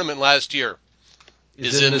state tournament last year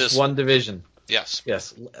is in this one division. Yes.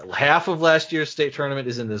 Half of last year's state tournament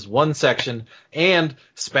is in this one section, and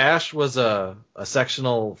Spash was a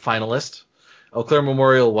sectional finalist. Eau Claire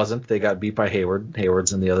Memorial wasn't. They got beat by Hayward.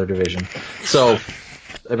 Hayward's in the other division. So,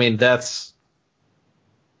 I mean, that's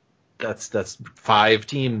 5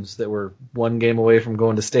 teams that were 1 game away from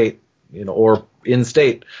going to state, or in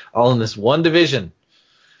state, all in this one division.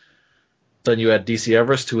 Then you had DC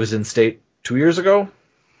Everest, who was in state 2 years ago.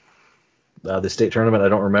 The state tournament, I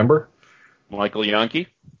don't remember. Michael Yankee.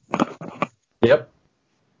 Yep.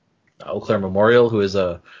 Eau Claire Memorial, who is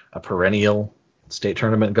a perennial state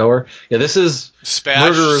tournament goer. Yeah, this is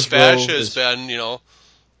Spash has is, been,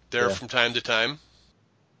 there Yeah. from time to time.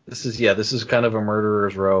 This is kind of a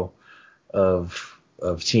murderer's row of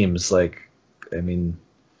teams. Like, I mean,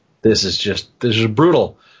 this is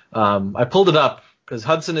brutal. I pulled it up because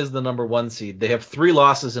Hudson is the number 1 seed. They have 3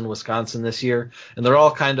 losses in Wisconsin this year, and they're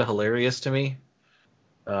all kind of hilarious to me.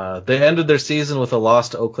 They ended their season with a loss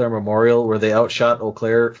to Eau Claire Memorial, where they outshot Eau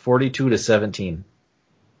Claire 42-17,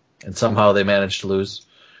 and somehow they managed to lose.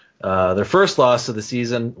 Their first loss of the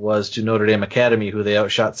season was to Notre Dame Academy, who they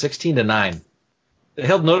outshot 16-9. They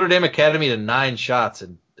held Notre Dame Academy to 9 shots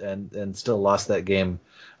and still lost that game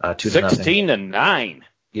 2-0. 16-9.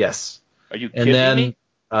 Yes. Are you kidding me?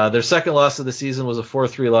 Their second loss of the season was a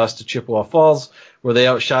 4-3 loss to Chippewa Falls, where they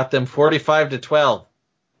outshot them 45-12.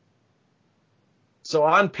 So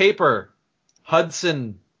on paper,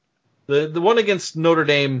 Hudson, the one against Notre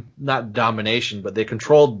Dame, not domination, but they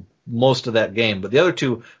controlled most of that game. But the other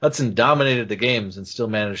two, Hudson dominated the games and still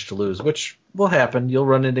managed to lose, which will happen. You'll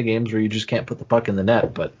run into games where you just can't put the puck in the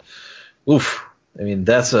net. But oof, I mean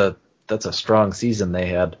that's a strong season they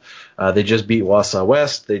had. They just beat Wausau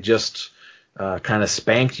West. They just kind of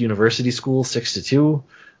spanked University School 6-2.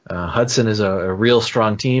 Hudson is a real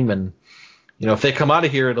strong team, and if they come out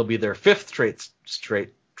of here, it'll be their 5th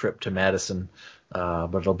straight trip to Madison.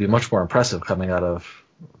 But it'll be much more impressive coming out of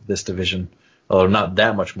this division. Although not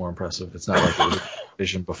that much more impressive. It's not like it was a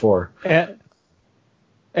division before. And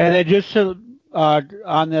then just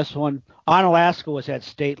on this one, Onalaska was at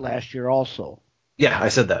state last year also. Yeah, I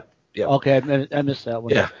said that. Yeah. Okay, I missed that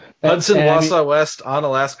one. Yeah. Hudson, Wausau West,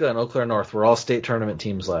 Onalaska, and Eau Claire North were all state tournament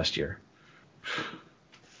teams last year.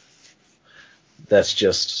 That's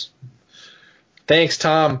just... Thanks,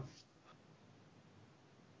 Tom.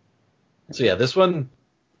 So, yeah, this one,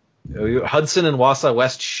 Hudson and Wausau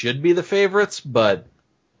West should be the favorites, but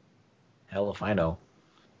hell if I know.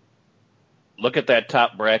 Look at that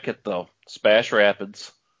top bracket, though. Spash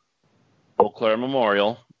Rapids, Eau Claire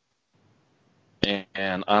Memorial,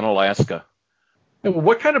 and Onalaska.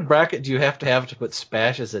 What kind of bracket do you have to put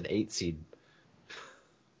Spash as an 8 seed?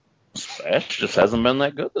 Spash just hasn't been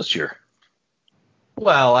that good this year.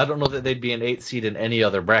 Well, I don't know that they'd be an 8 seed in any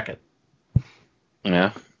other bracket.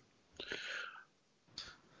 Yeah.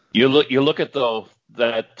 You look at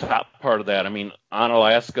that top part of that. I mean,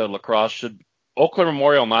 Onalaska, lacrosse Eau Claire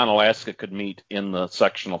Memorial and Onalaska could meet in the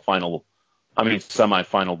semifinal,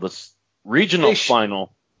 this regional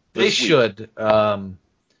final. They should. In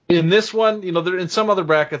this one, in some other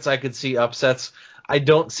brackets I could see upsets. I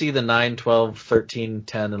don't see the 9, 12, 13,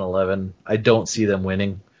 10, and 11. I don't see them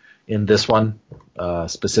winning in this one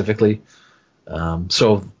specifically.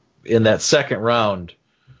 So in that second round,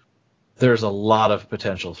 there's a lot of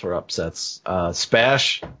potential for upsets.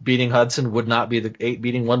 Spash beating Hudson would not be the 8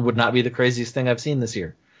 beating 1 would not be the craziest thing I've seen this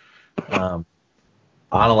year.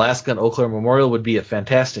 Onalaska and Eau Claire Memorial would be a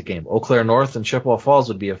fantastic game. Eau Claire North and Chippewa Falls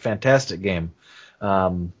would be a fantastic game.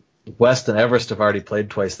 West and Everest have already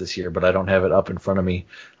played twice this year, but I don't have it up in front of me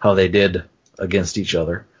how they did against each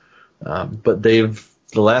other. But the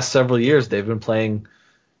last several years, they've been playing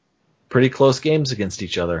pretty close games against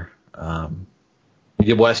each other.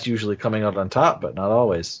 West usually coming out on top, but not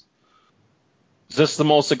always. Is this the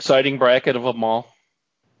most exciting bracket of them all?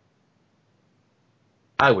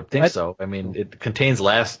 I would think so. I mean, it contains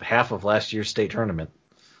half of last year's state tournament.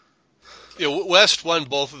 Yeah, West won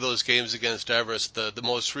both of those games against Everest. The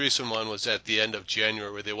most recent one was at the end of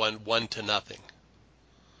January, where they won 1-0.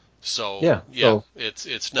 So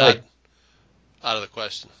it's not out of the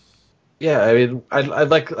question. Yeah, I mean,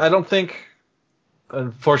 unfortunately,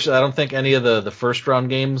 I don't think any of the first round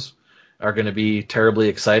games are going to be terribly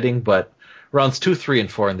exciting, but rounds 2, 3,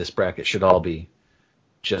 and 4 in this bracket should all be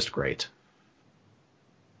just great.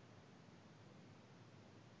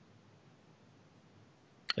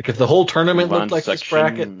 Like if the whole tournament looked like this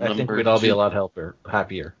bracket, I think we'd all be a lot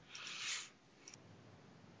happier.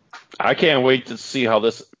 I can't wait to see how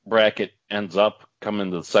this bracket ends up coming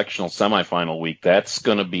to the sectional semifinal week. That's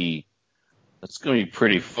going to be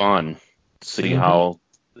pretty fun to see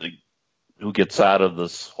who gets out of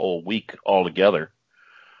this whole week altogether.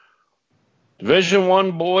 Division I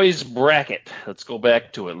boys bracket. Let's go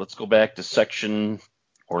back to it. Let's go back to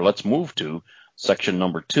let's move to section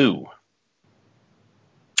number 2.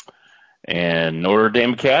 And Notre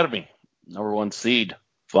Dame Academy, number 1 seed.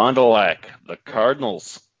 Fond du Lac, the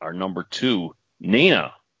Cardinals are number 2.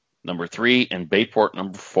 Neenah, number 3, and Bayport,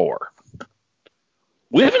 number 4.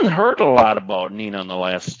 We haven't heard a lot about Neenah in the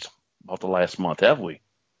last month, have we?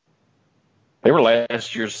 They were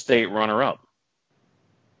last year's state runner-up.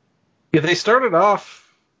 Yeah, they started off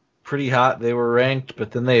pretty hot. They were ranked,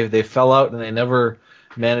 but then they fell out and they never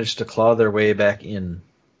managed to claw their way back in.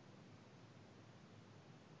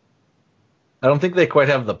 I don't think they quite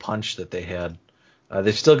have the punch that they had.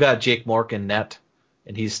 They've still got Jake Mork in net,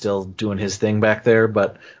 and he's still doing his thing back there,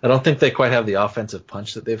 but I don't think they quite have the offensive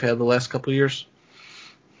punch that they've had the last couple of years.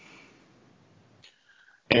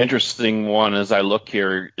 Interesting one as I look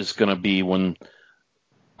here is going to be when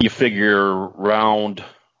you figure round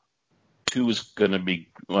 2 is going to be,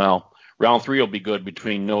 well, round 3 will be good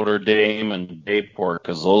between Notre Dame and Bayport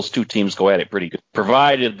because those two teams go at it pretty good,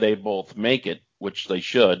 provided they both make it, which they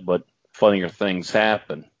should, but funnier things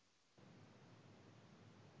happen.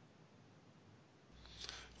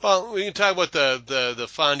 Well, we can talk about the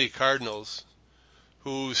Fondy Cardinals,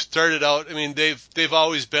 who started out. I mean, they've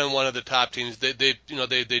always been one of the top teams. They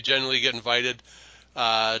generally get invited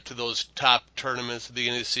to those top tournaments at the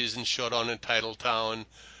beginning of the season, Showdown in Titletown,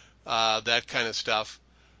 that kind of stuff.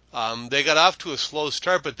 They got off to a slow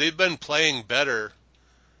start, but they've been playing better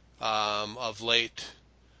of late.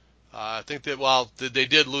 I think that they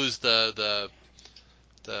did lose the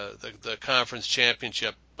conference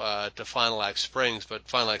championship to Fond du Lac Springs, but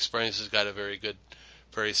Fond du Lac Springs has got a very good,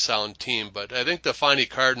 very sound team. But I think the Fondy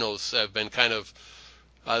Cardinals have been kind of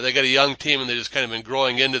they got a young team and they just kind of been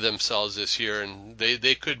growing into themselves this year, and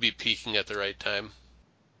they could be peaking at the right time.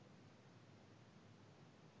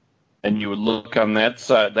 And you would look on that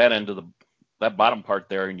side, that end of that bottom part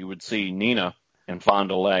there, and you would see Neenah and Fond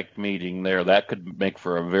du Lac meeting there. That could make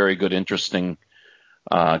for a very good, interesting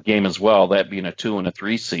game as well, that being a 2 and a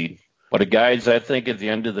 3 seed. But guys, I think at the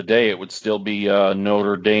end of the day, it would still be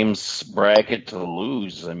Notre Dame's bracket to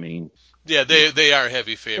lose. I mean, yeah, they are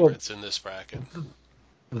heavy favorites in this bracket.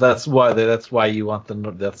 That's why you want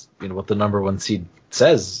that's what the number 1 seed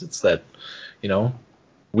says. It's that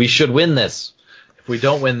we should win this. If we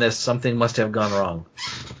don't win this, something must have gone wrong.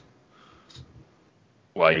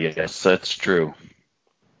 Well, yes, that's true.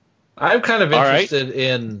 I'm kind of interested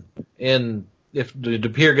in if De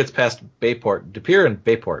Pere gets past Bayport, De Pere and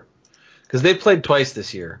Bayport, because they've played twice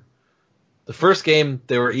this year. The first game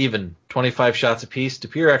they were even, 25 shots apiece. De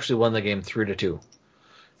Pere actually won the game 3-2.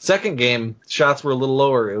 Second game, shots were a little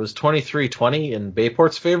lower. It was 23-20 in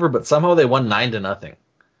Bayport's favor, but somehow they won 9-0.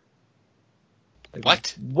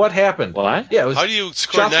 What? What happened? What? Yeah, How do you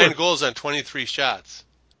score 9 goals on 23 shots?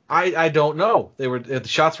 I don't know. The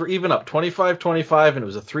shots were even up 25-25, and it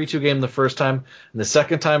was a 3-2 game the first time. And the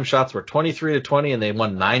second time, shots were 23-20, and they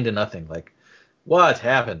won 9-0. Like, what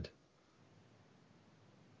happened?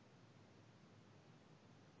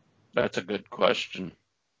 That's a good question.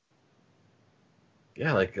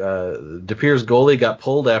 Yeah, like De Pere's goalie got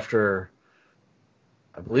pulled after,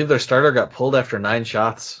 I believe their starter got pulled after 9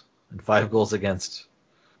 shots and 5 goals against.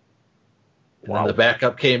 And then the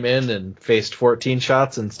backup came in and faced 14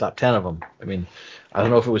 shots and stopped 10 of them. I mean, I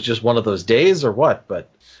don't know if it was just one of those days or what,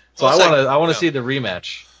 but so I want to see the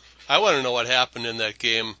rematch. I want to know what happened in that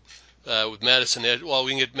game with Madison Edgewood. Well,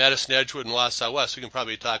 we can get Madison Edgewood and Wausau West. We can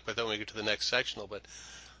probably talk about that when we get to the next sectional, but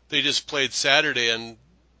they just played Saturday and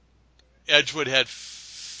Edgewood had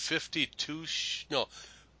 52.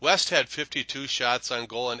 West had 52 shots on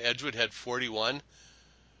goal and Edgewood had 41.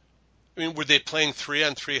 I mean, were they playing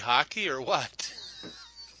 3-on-3 hockey or what?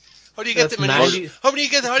 How do you get that many? How do you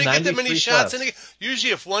get that many shots?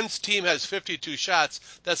 Usually, if one team has 52 shots,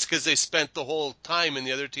 that's because they spent the whole time in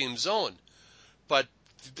the other team's zone. But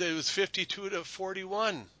it was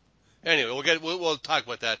 52-41. Anyway, we'll talk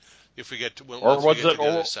about that if we get to once we get to the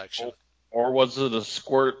other section. Or was it a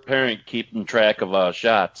squirt parent keeping track of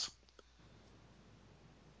shots?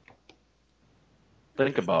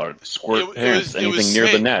 Think about it. Squirt parents, anything near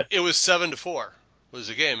the net. It was 7-4 was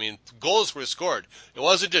the game. I mean, goals were scored. It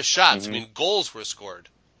wasn't just shots. I mean, goals were scored.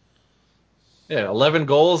 Yeah, 11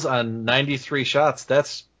 goals on 93 shots.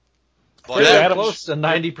 That's close to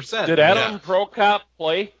 90%. Did Adam Prokop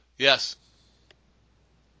play? Yes.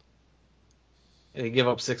 He gave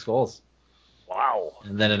up 6 goals. Wow.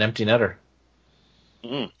 And then an empty netter.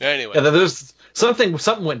 Anyway. Yeah, there's something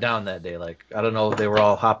went down that day. Like, I don't know if they were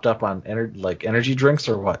all hopped up on energy drinks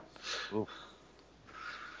or what. Ooh.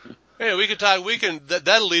 Hey, we could talk.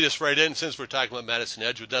 That'll lead us right in, since we're talking about Madison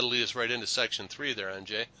Edgewood. That'll lead us right into Section 3 there,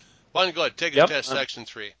 NJ. Why don't you go ahead, take it to Section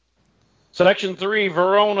 3. Section 3,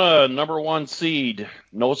 Verona, number 1 seed.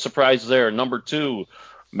 No surprise there. Number 2,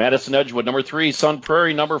 Madison Edgewood. Number 3, Sun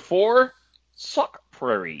Prairie. Number 4, Sauk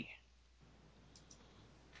Prairie.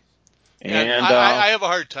 And I have a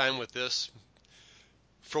hard time with this.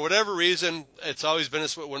 For whatever reason, it's always been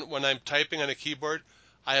this way. When I'm typing on a keyboard,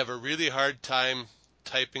 I have a really hard time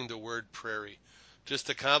typing the word prairie. Just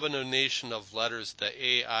the combination of letters, the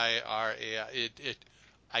A-I-R-A-I,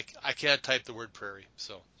 I can't type the word prairie,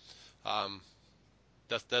 so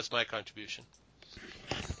that's my contribution.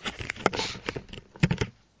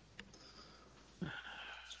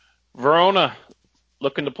 Verona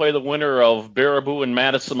looking to play the winner of Baraboo and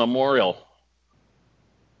Madison Memorial.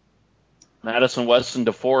 Madison West and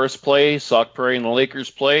DeForest play, Sauk Prairie and the Lakers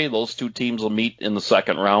play. Those two teams will meet in the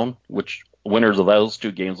second round, which winners of those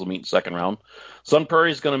two games will meet in the second round. Sun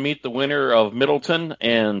Prairie is going to meet the winner of Middleton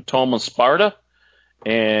and Thomas Sparta.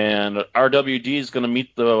 And RWD is going to meet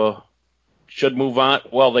should move on.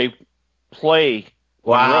 Well, they play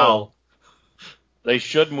Monroe. They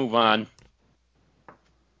should move on.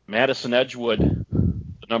 Madison Edgewood,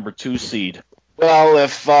 the number 2 seed. Well,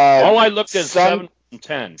 if all I looked at 7 and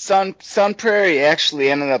 10. Sun Prairie actually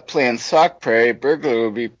ended up playing Sauk Prairie, Burglar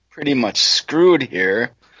would be pretty much screwed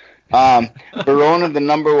here. Verona, the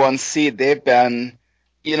number 1 seed, they've been,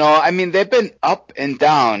 they've been up and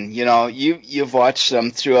down. You've watched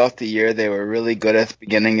them throughout the year. They were really good at the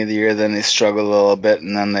beginning of the year, then they struggled a little bit,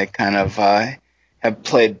 and then they kind of have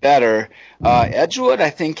played better. Edgewood, I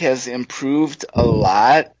think, has improved a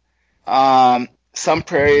lot. Sun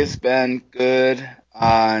Prairie's been good,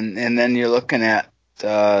 and then you're looking at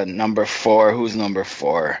number 4. Who's number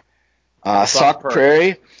 4? Sauk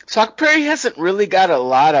Prairie. Sauk Prairie hasn't really got a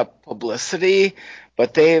lot of publicity,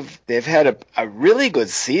 but they've had a really good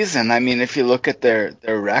season. I mean, if you look at their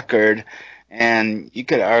record, and you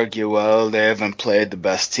could argue, well, they haven't played the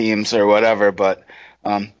best teams or whatever, but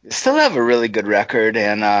they still have a really good record.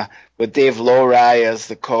 And with Dave Lowry as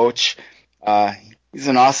the coach, he's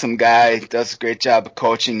an awesome guy. Does a great job of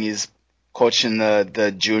coaching. He's coaching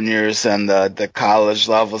the juniors and the college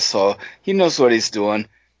level, so he knows what he's doing.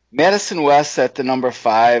 Madison West at the number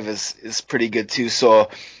 5 is pretty good too. So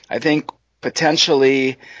I think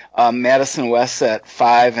potentially Madison West at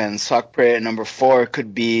 5 and Sauk Prairie at number 4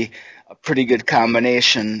 could be a pretty good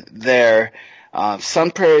combination there.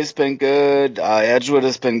 Sun Prairie's been good. Edgewood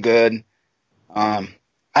has been good. I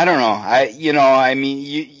don't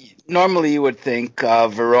know. Normally you would think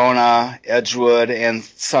Verona, Edgewood, and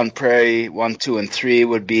Sun Prairie 1, 2, and 3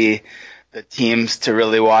 would be the teams to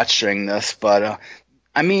really watch during this, but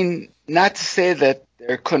not to say that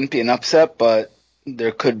there couldn't be an upset, but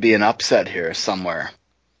there could be an upset here somewhere.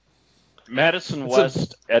 Madison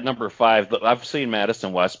West at number 5. I've seen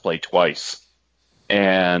Madison West play twice,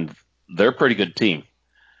 and they're a pretty good team.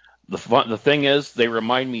 The thing is, they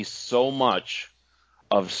remind me so much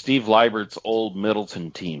of Steve Leibert's old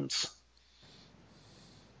Middleton teams.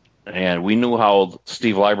 And we knew how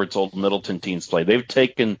Steve Leibert's old Middleton teams play. They've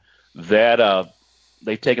taken that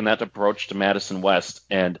approach to Madison West,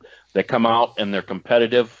 and they come out and they're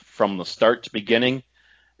competitive from the start to beginning.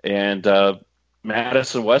 And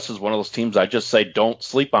Madison West is one of those teams I just say don't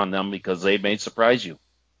sleep on them because they may surprise you.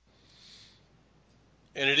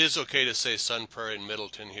 And it is okay to say Sun Prairie and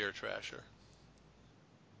Middleton here, Trasher.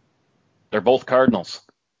 They're both Cardinals.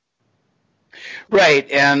 Right,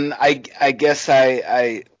 and I guess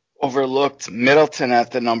I overlooked Middleton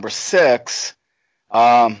at the number 6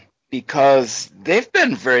 because they've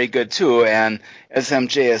been very good too. And as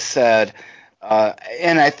MJ has said,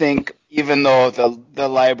 and I think even though the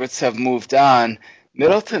Leiberts have moved on,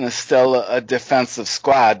 Middleton is still a defensive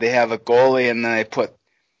squad. They have a goalie, and then they put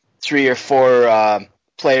 3 or 4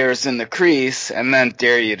 players in the crease and then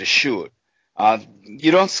dare you to shoot.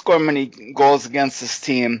 You don't score many goals against this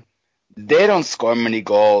team. They don't score many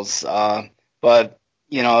goals, but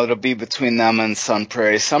it'll be between them and Sun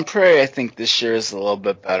Prairie. Sun Prairie, I think this year is a little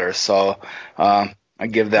bit better, so I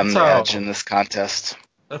give them the edge in this contest.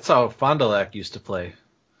 That's how Fond du Lac used to play.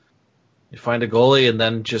 You find a goalie and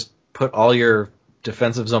then just put all your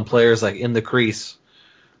defensive zone players like in the crease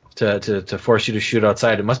to force you to shoot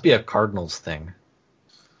outside. It must be a Cardinals thing.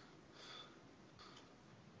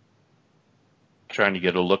 Trying to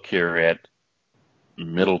get a look here at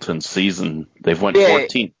Middleton's season. They went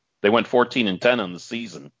 14 and 10 on the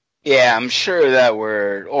season. Yeah, I'm sure that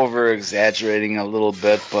we're over exaggerating a little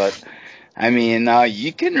bit, but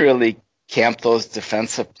you can really camp those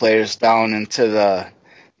defensive players down into the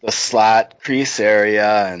slot crease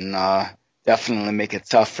area and definitely make it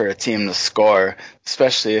tough for a team to score,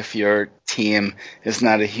 especially if your team is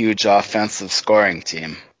not a huge offensive scoring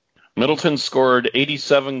team. Middleton scored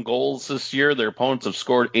 87 goals this year. Their opponents have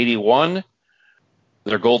scored 81.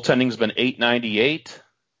 Their goaltending's been .898,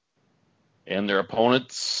 and their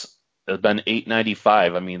opponents have been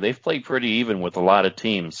 .895. They've played pretty even with a lot of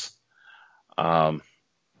teams.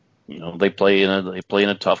 They play in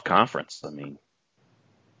a tough conference.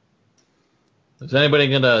 Is anybody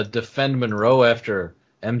going to defend Monroe after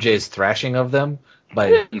MJ's thrashing of them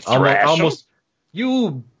by almost?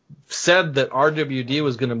 You said that RWD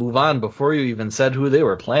was going to move on before you even said who they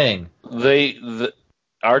were playing. The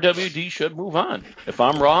RWD should move on. If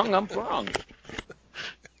I'm wrong, I'm wrong.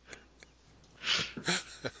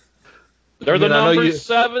 They're the number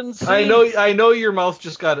 7 seed. I know your mouth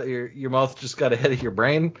just got ahead of your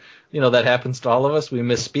brain. That happens to all of us. We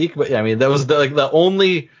misspeak, but I mean that was the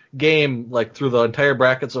only game like through the entire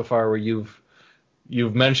bracket so far where you've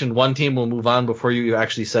mentioned one team will move on before you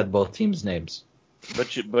actually said both teams' names.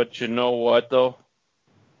 But you know what though?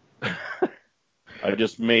 I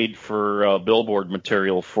just made for billboard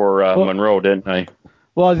material for Monroe, didn't I?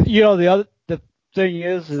 Well, the thing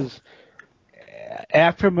is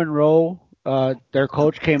after Monroe. Their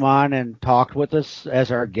coach came on and talked with us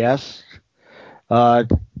as our guest.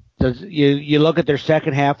 You look at their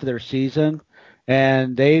second half of their season,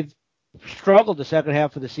 and they've struggled the second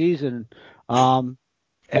half of the season. We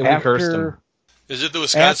cursed them. Is it the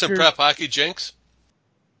Wisconsin Prep Hockey Jinx?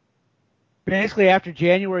 Basically, after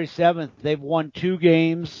January 7th, they've won 2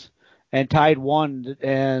 games and tied 1,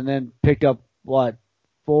 and then picked up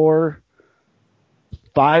 6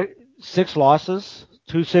 losses,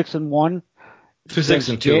 2-6-1.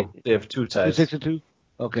 2-6-2. They have 2 ties. 2-6-2.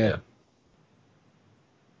 Okay. Yeah.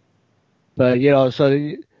 But so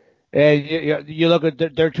you look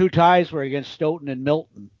at their 2 ties were against Stoughton and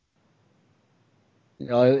Milton.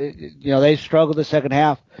 They struggled the second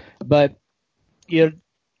half, but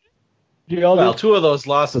well, 2 of those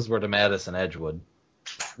losses were to Madison Edgewood.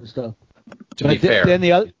 So, to be fair. Then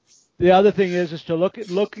the other thing is to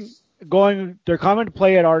they're coming to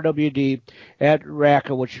play at RWD at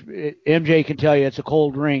Racca, which MJ can tell you it's a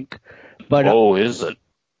cold rink. But is it?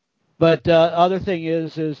 But the other thing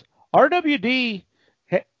is RWD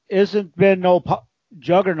isn't been no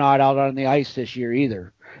juggernaut out on the ice this year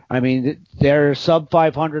either. I mean, they're sub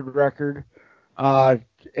 500 record,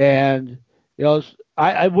 and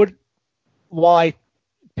I would, while I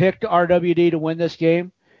picked RWD to win this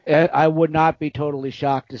game, I would not be totally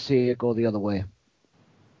shocked to see it go the other way.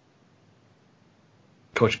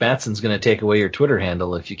 Coach Matson's going to take away your Twitter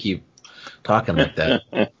handle if you keep talking like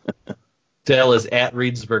that. Dale is at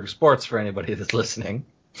Reedsburg Sports for anybody that's listening.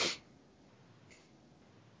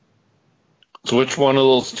 So which one of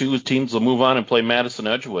those 2 teams will move on and play Madison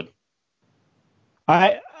Edgewood?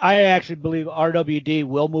 I actually believe RWD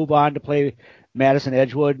will move on to play Madison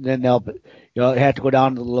Edgewood, and then they'll have to go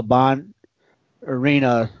down to the LeBron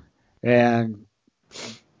Arena, and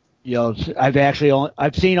I've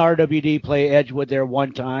seen RWD play Edgewood there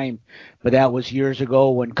one time, but that was years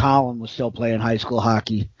ago when Colin was still playing high school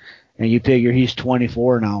hockey, and you figure he's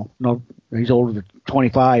 24 now. No, he's older than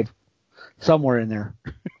 25, somewhere in there.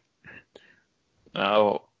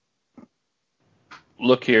 Now,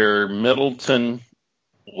 look here, Middleton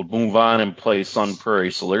will move on and play Sun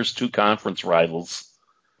Prairie, so there's 2 conference rivals.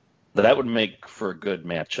 That would make for a good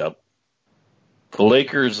matchup. The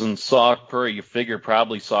Lakers and Sauk Prairie, you figure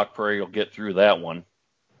probably Sauk Prairie will get through that one,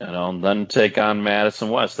 and then take on Madison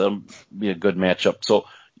West. That'll be a good matchup. So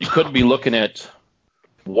you could be looking at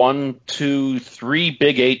 1, 2, 3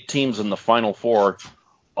 Big 8 teams in the Final Four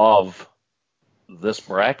of this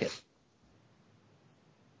bracket.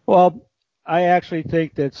 Well, I actually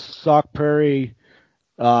think that Sauk Prairie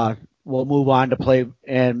will move on to play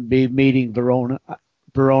and be meeting Verona.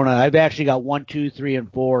 I've actually got 1, 2, 3,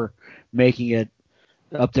 and 4 making it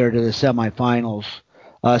up there to the semifinals.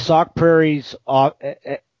 Sauk Prairie's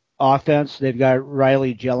offense, they've got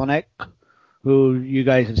Riley Jelinek, who you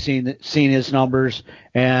guys have seen his numbers,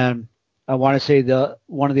 and I want to say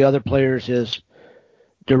one of the other players is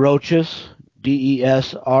DeRoches,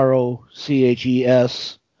 Desroches.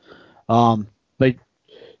 But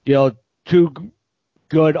 2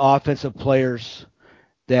 good offensive players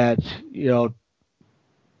that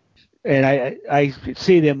and I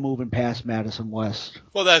see them moving past Madison West.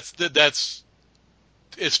 Well, that's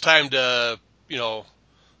it's time to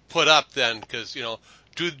put up then, because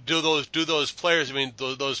do those players? I mean,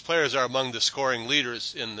 those players are among the scoring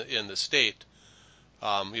leaders in the state.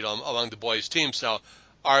 Among the boys' teams. So,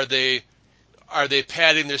 are they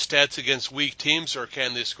padding their stats against weak teams, or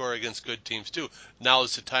can they score against good teams too? Now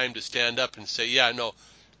is the time to stand up and say, yeah, no,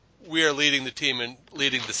 we are leading the team and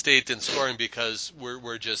leading the state in scoring because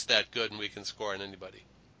we're just that good and we can score on anybody.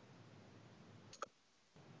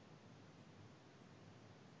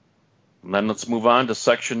 And then let's move on to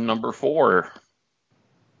section number 4.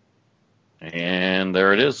 And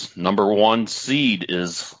there it is. Number 1 seed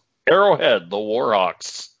is Arrowhead, the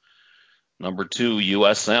Warhawks. Number 2,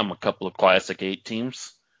 USM, a couple of Classic 8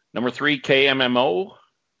 teams. Number 3, KMMO.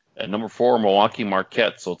 And number 4, Milwaukee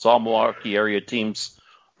Marquette. So it's all Milwaukee area teams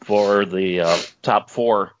for the top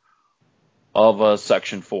 4. of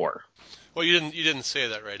Section 4. Well, you didn't say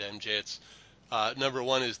that right, MJ. It's number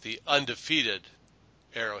 1 is the undefeated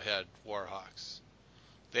Arrowhead Warhawks.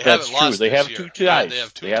 They That's haven't true. lost They this have year. 2 ties. They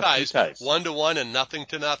have They have two ties. 1-1 and nothing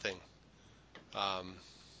to nothing.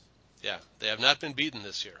 They have not been beaten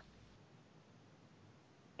this year.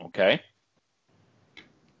 Okay.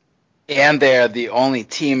 And they are the only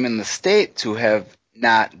team in the state to have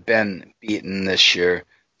not been beaten this year.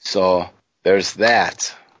 So there's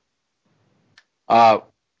that.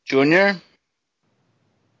 Junior?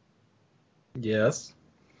 Yes.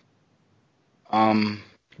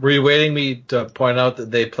 Were Were you waiting me to point out that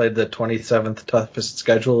they played the 27th toughest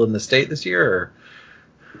schedule in the state this year?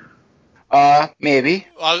 maybe.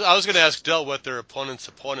 I was going to ask Del what their opponent's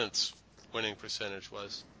winning percentage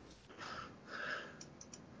was.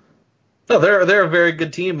 No, they're a very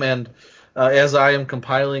good team, and as I am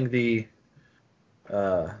compiling the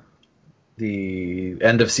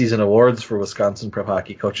end of season awards for Wisconsin Prep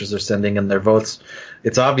Hockey coaches are sending in their votes,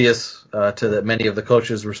 it's obvious that many of the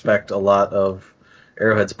coaches respect a lot of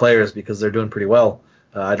Arrowhead's players because they're doing pretty well.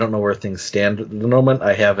 I don't know where things stand at the moment.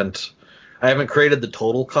 I haven't created the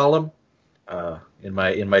total column in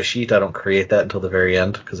my sheet. I don't create that until the very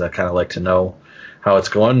end because I kind of like to know how it's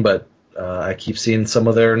going, but I keep seeing some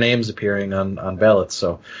of their names appearing on ballots.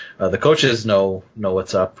 So the coaches know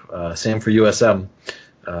what's up. Same for USM.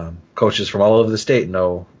 Coaches from all over the state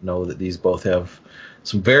know that these both have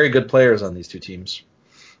some very good players on these two teams.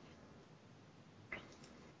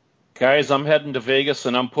 Guys, I'm heading to Vegas,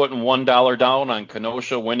 and I'm putting $1 down on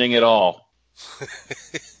Kenosha winning it all.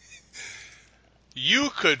 You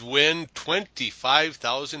could win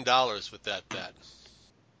 $25,000 with that bet.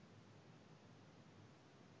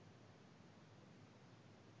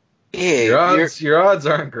 Hey, Your odds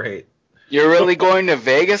aren't great. You're really going to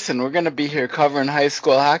Vegas, and we're going to be here covering high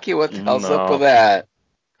school hockey? What the hell's up with that?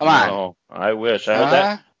 Come on. No, I wish.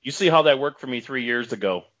 That. You see how that worked for me 3 years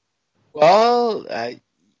ago. Well,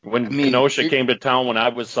 when Kenosha came to town, when I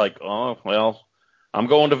was like, oh, well, I'm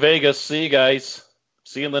going to Vegas. See you guys.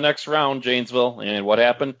 See you in the next round, Janesville. And what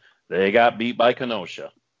happened? They got beat by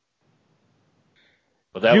Kenosha.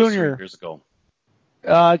 But that was 3 years ago.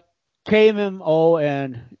 KMMO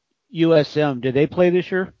and USM, did they play this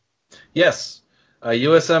year? Yes.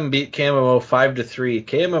 USM beat KMMO 5-3.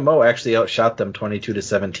 KMMO actually outshot them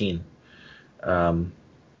 22-17.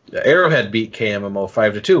 Arrowhead beat KMMO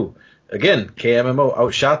 5-2. Again, KMMO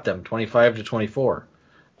outshot them 25-24.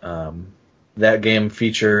 That game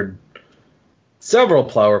featured several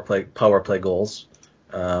power play goals.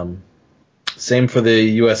 Same for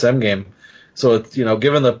the USM game. So it's,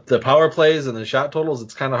 given the power plays and the shot totals,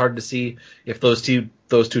 it's kind of hard to see if those two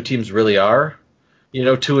teams really are,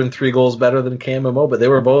 2 and 3 goals better than KMMO. But they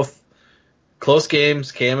were both close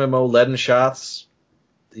games. KMMO led in shots.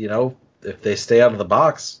 If they stay out of the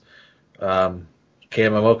box,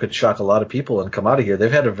 KMMO could shock a lot of people and come out of here. They've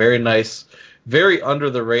had a very nice, very under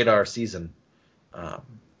the radar season.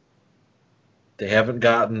 They haven't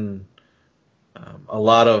gotten a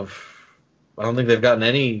lot of. I don't think they've gotten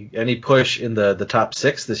any push in the top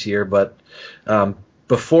 6 this year. But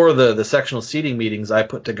before the sectional seeding meetings, I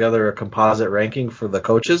put together a composite ranking for the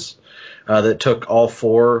coaches that took all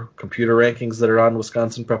 4 computer rankings that are on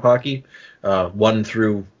Wisconsin Prep Hockey, 1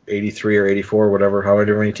 through 83 or 84,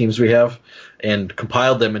 however many teams we have, and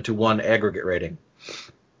compiled them into one aggregate rating.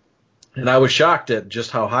 And I was shocked at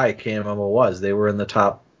just how high KMMO was. They were in the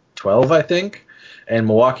top 12, I think, and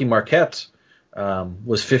Milwaukee Marquette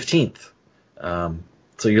was 15th.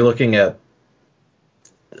 So you're looking at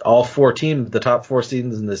all 4 teams, the top 4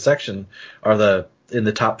 teams in this section are in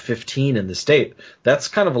the top 15 in the state. That's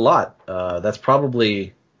kind of a lot. That's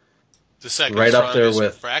probably the second right up there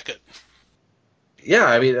with bracket. Yeah,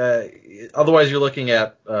 I mean, otherwise you're looking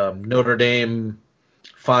at Notre Dame,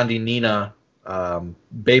 Fondy, Nina,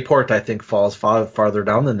 Bayport. I think falls farther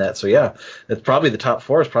down than that. So yeah, it's probably the top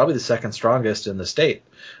 4 is probably the second strongest in the state.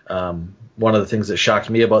 One of the things that shocked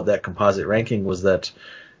me about that composite ranking was that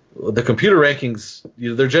the computer rankings,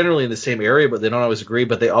 they're generally in the same area, but they don't always agree.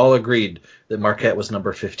 But they all agreed that Marquette was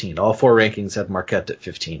number 15. All 4 rankings had Marquette at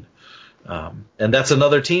 15. And that's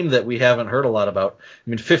another team that we haven't heard a lot about. I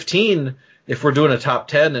mean, 15, if we're doing a top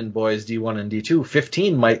 10 in boys D1 and D2,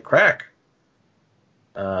 15 might crack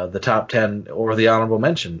the top 10 or the honorable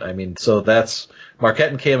mention. I mean, so that's Marquette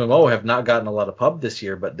and KMMO have not gotten a lot of pub this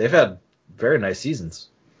year, but they've had very nice seasons.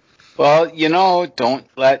 Well, don't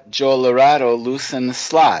let Joe Lorado loose in the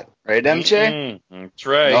slot. Right, MJ? That's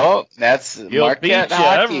right. No, that's He'll Marquette beat you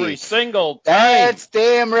hockey. every single time. That's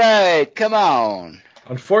damn right. Come on.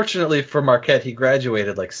 Unfortunately for Marquette, he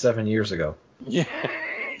graduated like 7 years ago. Yeah,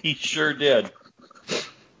 he sure did.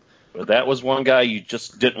 But that was one guy you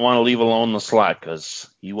just didn't want to leave alone in the slot because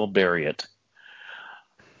he will bury it.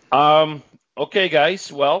 Okay,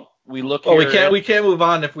 guys. Well, we look. Oh, here we can't move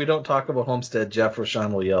on if we don't talk about Homestead. Jeff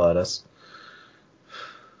Rashawn will yell at us.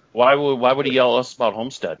 Why would he yell at us about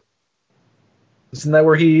Homestead? Isn't that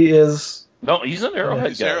where he is? No, he's an Arrowhead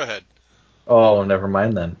He's guy. Arrowhead. Oh, never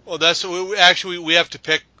mind then. Well, that's we have to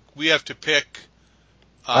pick. We have to pick.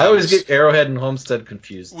 I always get Arrowhead and Homestead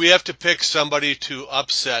confused. We have to pick somebody to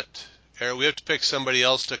upset. We have to pick somebody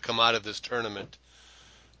else to come out of this tournament,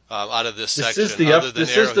 out of this section.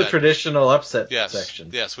 This is the traditional upset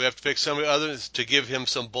section. Yes, we have to pick somebody other to give him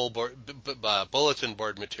some bulletin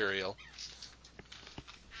board material.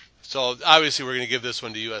 So obviously we're going to give this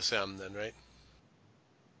one to USM then, right?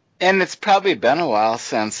 And it's probably been a while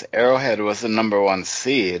since Arrowhead was the number 1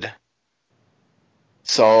 seed.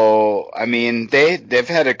 So, I mean, they've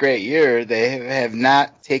had a great year. They have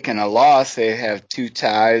not taken a loss. They have 2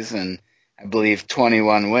 ties and I believe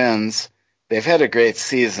 21 wins. They've had a great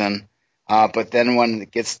season. But then when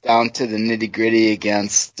it gets down to the nitty gritty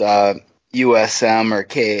against USM or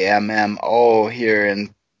KMMO here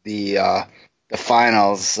in the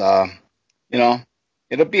finals,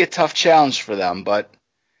 it'll be a tough challenge for them. But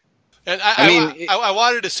and I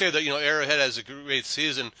wanted to say that Arrowhead has a great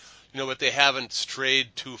season, but they haven't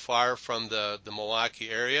strayed too far from the Milwaukee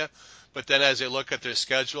area. But then as they look at their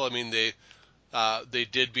schedule, I mean they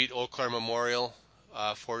did beat Eau Claire Memorial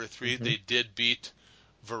 4-3. Mm-hmm. They did beat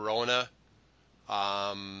Verona.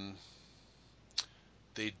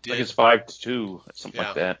 They did. I think it's 5-2, something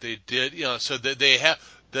like that. They did. So they have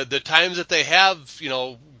the times that they have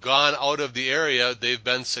gone out of the area, they've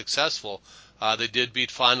been successful. They did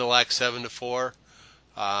beat Fond du Lac 7-4.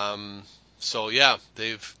 So yeah,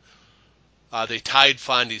 they tied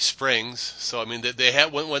Fondy Springs. So I mean, they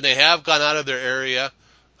have when they have gone out of their area,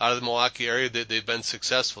 out of the Milwaukee area, they've been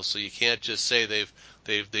successful. So you can't just say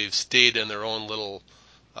they've stayed in their own little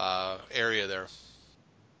area there.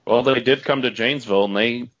 Well, they did come to Janesville and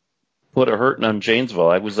they put a hurting on Janesville.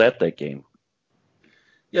 I was at that game.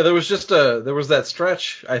 Yeah, there was that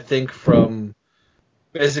stretch, I think, from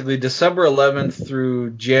basically December 11th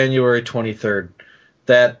through January 23rd.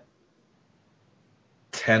 That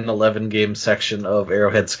 10, 11 game section of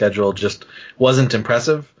Arrowhead's schedule just wasn't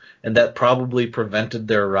impressive, and that probably prevented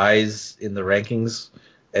their rise in the rankings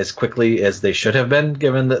as quickly as they should have been,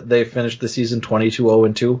 given that they finished the season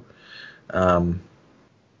 22-0-2.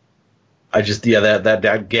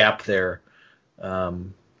 That gap there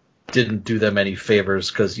didn't do them any favors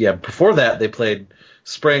because, before that they played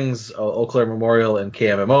Springs, Eau Claire Memorial, and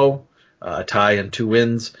KMMO, a tie and 2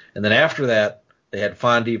 wins. And then after that, they had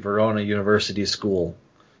Fondy, Verona, University School.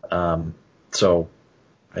 And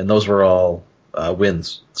those were all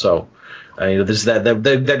wins. So,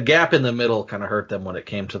 that gap in the middle kind of hurt them when it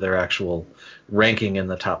came to their actual ranking in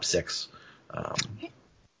the top 6.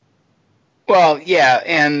 Well, yeah,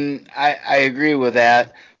 and I agree with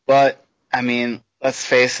that. But, I mean, let's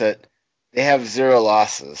face it, they have 0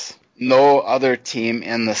 losses. No other team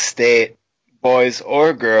in the state, boys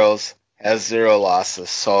or girls, has 0 losses.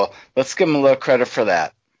 So let's give them a little credit for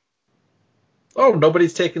that. Oh,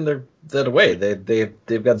 nobody's taking that away.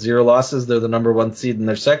 They've got 0 losses. They're the number 1 seed in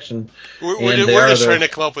their section. We're just trying to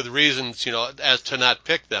come up with reasons, as to not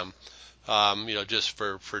pick them. Just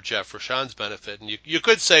for Jeff Rashawn's benefit. And you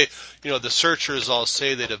could say, the searchers all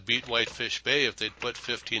say they'd have beat Whitefish Bay if they'd put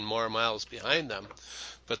 15 more miles behind them.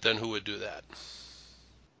 But then who would do that?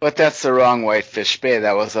 But that's the wrong Whitefish Bay.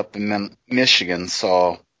 That was up in Michigan,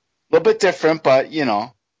 so a little bit different, but,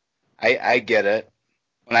 I get it.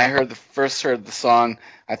 When I first heard the song,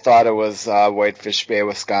 I thought it was Whitefish Bay,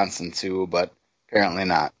 Wisconsin, too, but apparently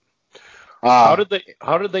not. How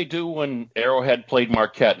did they do when Arrowhead played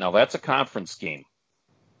Marquette? Now that's a conference game.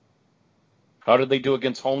 How did they do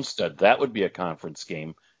against Homestead? That would be a conference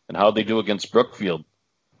game. And how did they do against Brookfield?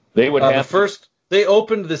 They would have They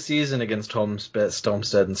opened the season against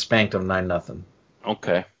Homestead and spanked them 9-0.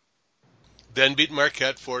 Okay. Then beat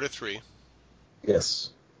Marquette 4-3. Yes.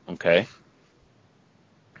 Okay.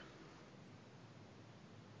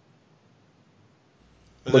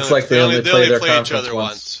 Looks like they only play their play each conference other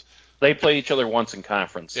once. They play each other once in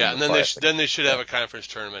conference. Yeah, and then they should have a conference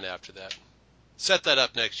tournament after that. Set that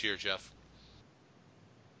up next year, Jeff.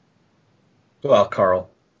 Well, Carl.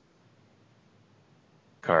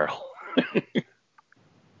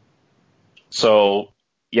 So,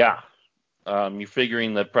 yeah, you're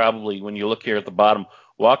figuring that probably when you look here at the bottom,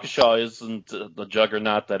 Waukesha isn't the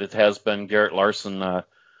juggernaut that it has been. Garrett Larson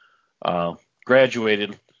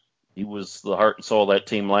graduated. He was the heart and soul of that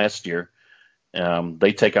team last year.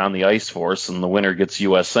 They take on the Ice Force, and the winner gets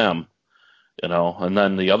USM. And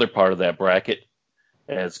then the other part of that bracket,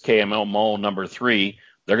 as KMO number 3,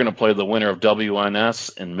 they're going to play the winner of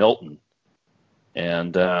WNS and Milton.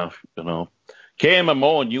 And, KMMO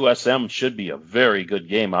and USM should be a very good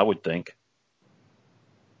game, I would think.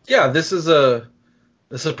 Yeah, this is a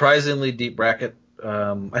surprisingly deep bracket.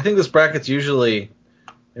 I think this bracket's usually,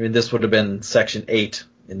 this would have been Section 8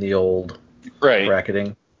 in the old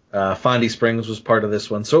bracketing. Fondy Springs was part of this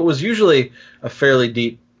one. So it was usually a fairly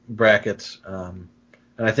deep bracket. And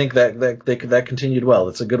I think that continued well.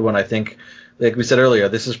 It's a good one. I think, like we said earlier,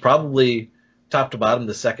 this is probably top to bottom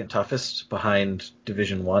the second toughest behind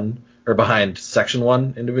Division 1 or behind Section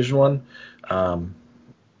 1 in Division 1. And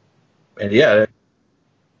yeah.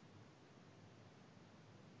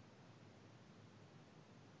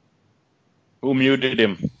 Who muted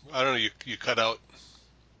him? I don't know. You cut out.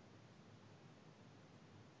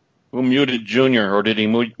 Who muted Junior, or did he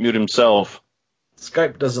mute himself?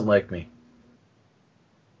 Skype doesn't like me.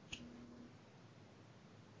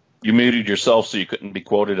 You muted yourself so you couldn't be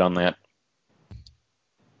quoted on that.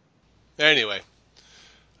 Anyway,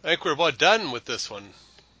 I think we're about done with this one.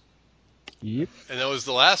 Yep. And that was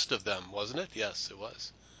the last of them, wasn't it? Yes, it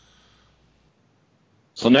was.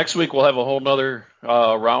 So next week we'll have a whole nother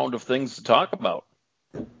round of things to talk about.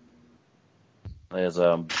 As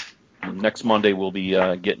next Monday we'll be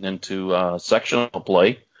getting into sectional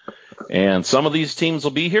play, and some of these teams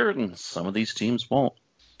will be here, and some of these teams won't.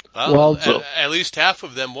 Well, at least half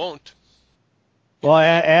of them won't. Well,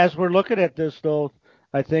 as we're looking at this, though,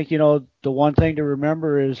 I think, the one thing to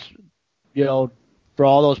remember is, for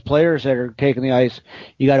all those players that are taking the ice,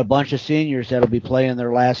 you got a bunch of seniors that'll be playing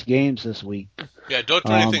their last games this week. Yeah, don't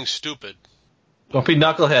do anything stupid. Don't be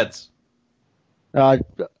knuckleheads.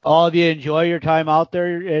 All of you enjoy your time out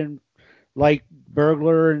there, and like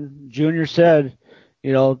Burglar and Junior said,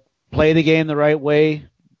 play the game the right way.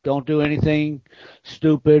 Don't do anything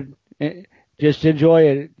stupid. Just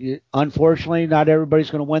enjoy it. Unfortunately, not everybody's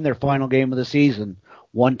going to win their final game of the season.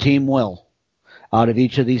 One team will out of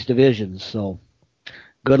each of these divisions. So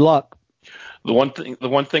good luck. The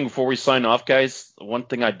one thing before we sign off, guys, the one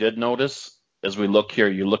thing I did notice as we look here,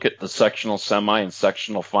 you look at the sectional semi and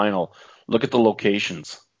sectional final, look at the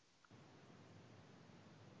locations.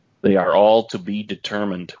 They are all to be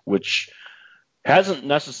determined, which hasn't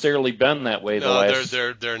necessarily been that way the last.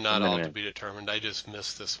 No, they're not all to be determined. I just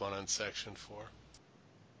missed this one on Section 4.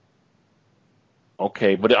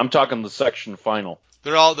 Okay, but I'm talking the section final.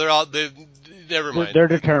 Never mind. They're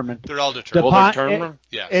determined. They're all determined. They're determined?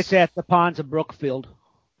 Yes. It's at the Ponds of Brookfield.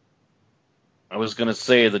 I was going to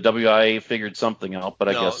say the WIA figured something out, but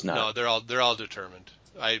I guess not. No, they're all determined.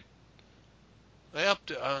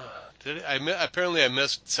 Apparently I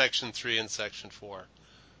missed Section 3 and Section 4.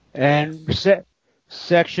 And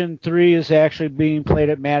Section 3 is actually being played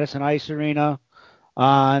at Madison Ice Arena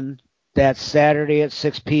on that Saturday at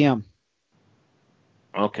 6 p.m.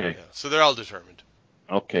 Okay. Yeah, so they're all determined.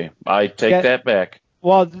 Okay. I take that back.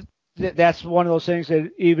 Well, that's one of those things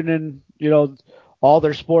that even in, all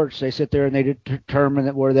their sports, they sit there and they determine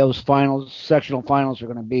that where those sectional finals are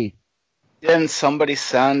going to be. Didn't somebody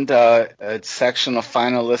send a sectional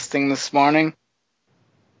final listing this morning?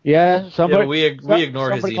 Yeah, somebody. Yeah, we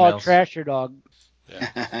ignore his emails. Somebody called Trasher Dog.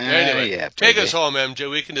 Yeah. Anyway, Yeah, take us home, MJ.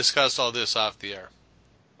 We can discuss all this off the air.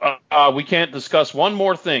 We can't discuss one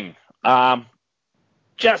more thing.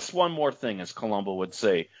 Just one more thing, as Columbo would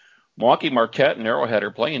say. Milwaukee, Marquette, and Arrowhead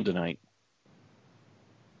are playing tonight.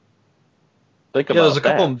 Think about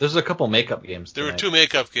that. There's a couple makeup games tonight. There were 2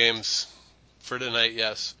 makeup games for tonight,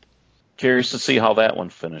 yes. Curious to see how that one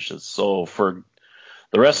finishes. So for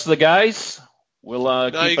the rest of the guys, we'll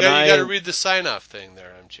keep an eye. You got to read the sign-off thing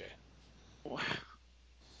there, MJ.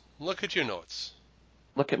 Look at your notes.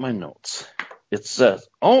 Look at my notes. It says,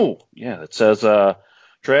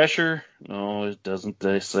 Trasher. No, it doesn't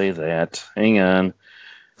say that. Hang on.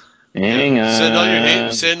 Send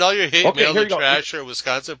all your hate mail to Trasher at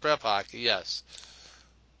Wisconsin Prep Hockey. Yes.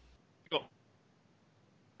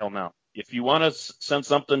 Hell no. If you want to send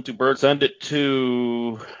something to Bert, send it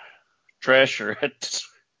to Trasher.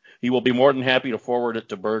 He will be more than happy to forward it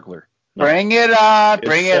to Burglar. No. Bring it on.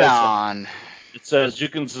 Bring it on. It says you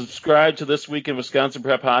can subscribe to This Week in Wisconsin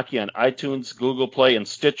Prep Hockey on iTunes, Google Play, and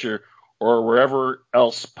Stitcher, or wherever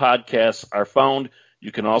else podcasts are found.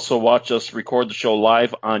 You can also watch us record the show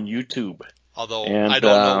live on YouTube. Although I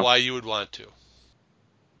don't know why you would want to.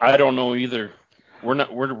 I don't know either. We're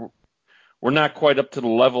not quite up to the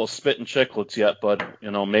level of Spittin' Chicklets yet, but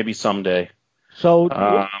maybe someday. So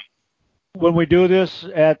when we do this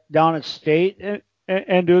down at State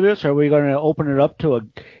and do this, are we going to open it up to a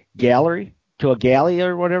gallery, to a galley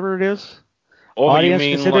or whatever it is? Oh, Audience you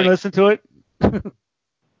mean can sit and listen to it?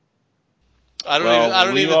 I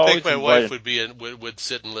don't even think my wife would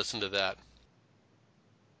sit and listen to that.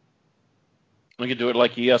 We could do it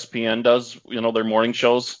like ESPN does, their morning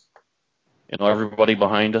shows. Everybody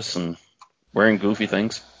behind us and wearing goofy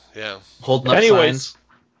things. Yeah. Holding up signs.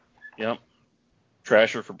 Yep.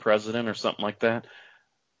 Trasher for president or something like that.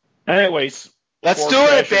 Anyways. Let's do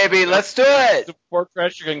it, baby. Let's do it. Before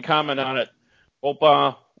Trasher can comment on it. Hope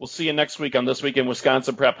we'll see you next week on This Week in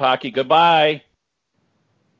Wisconsin Prep Hockey. Goodbye.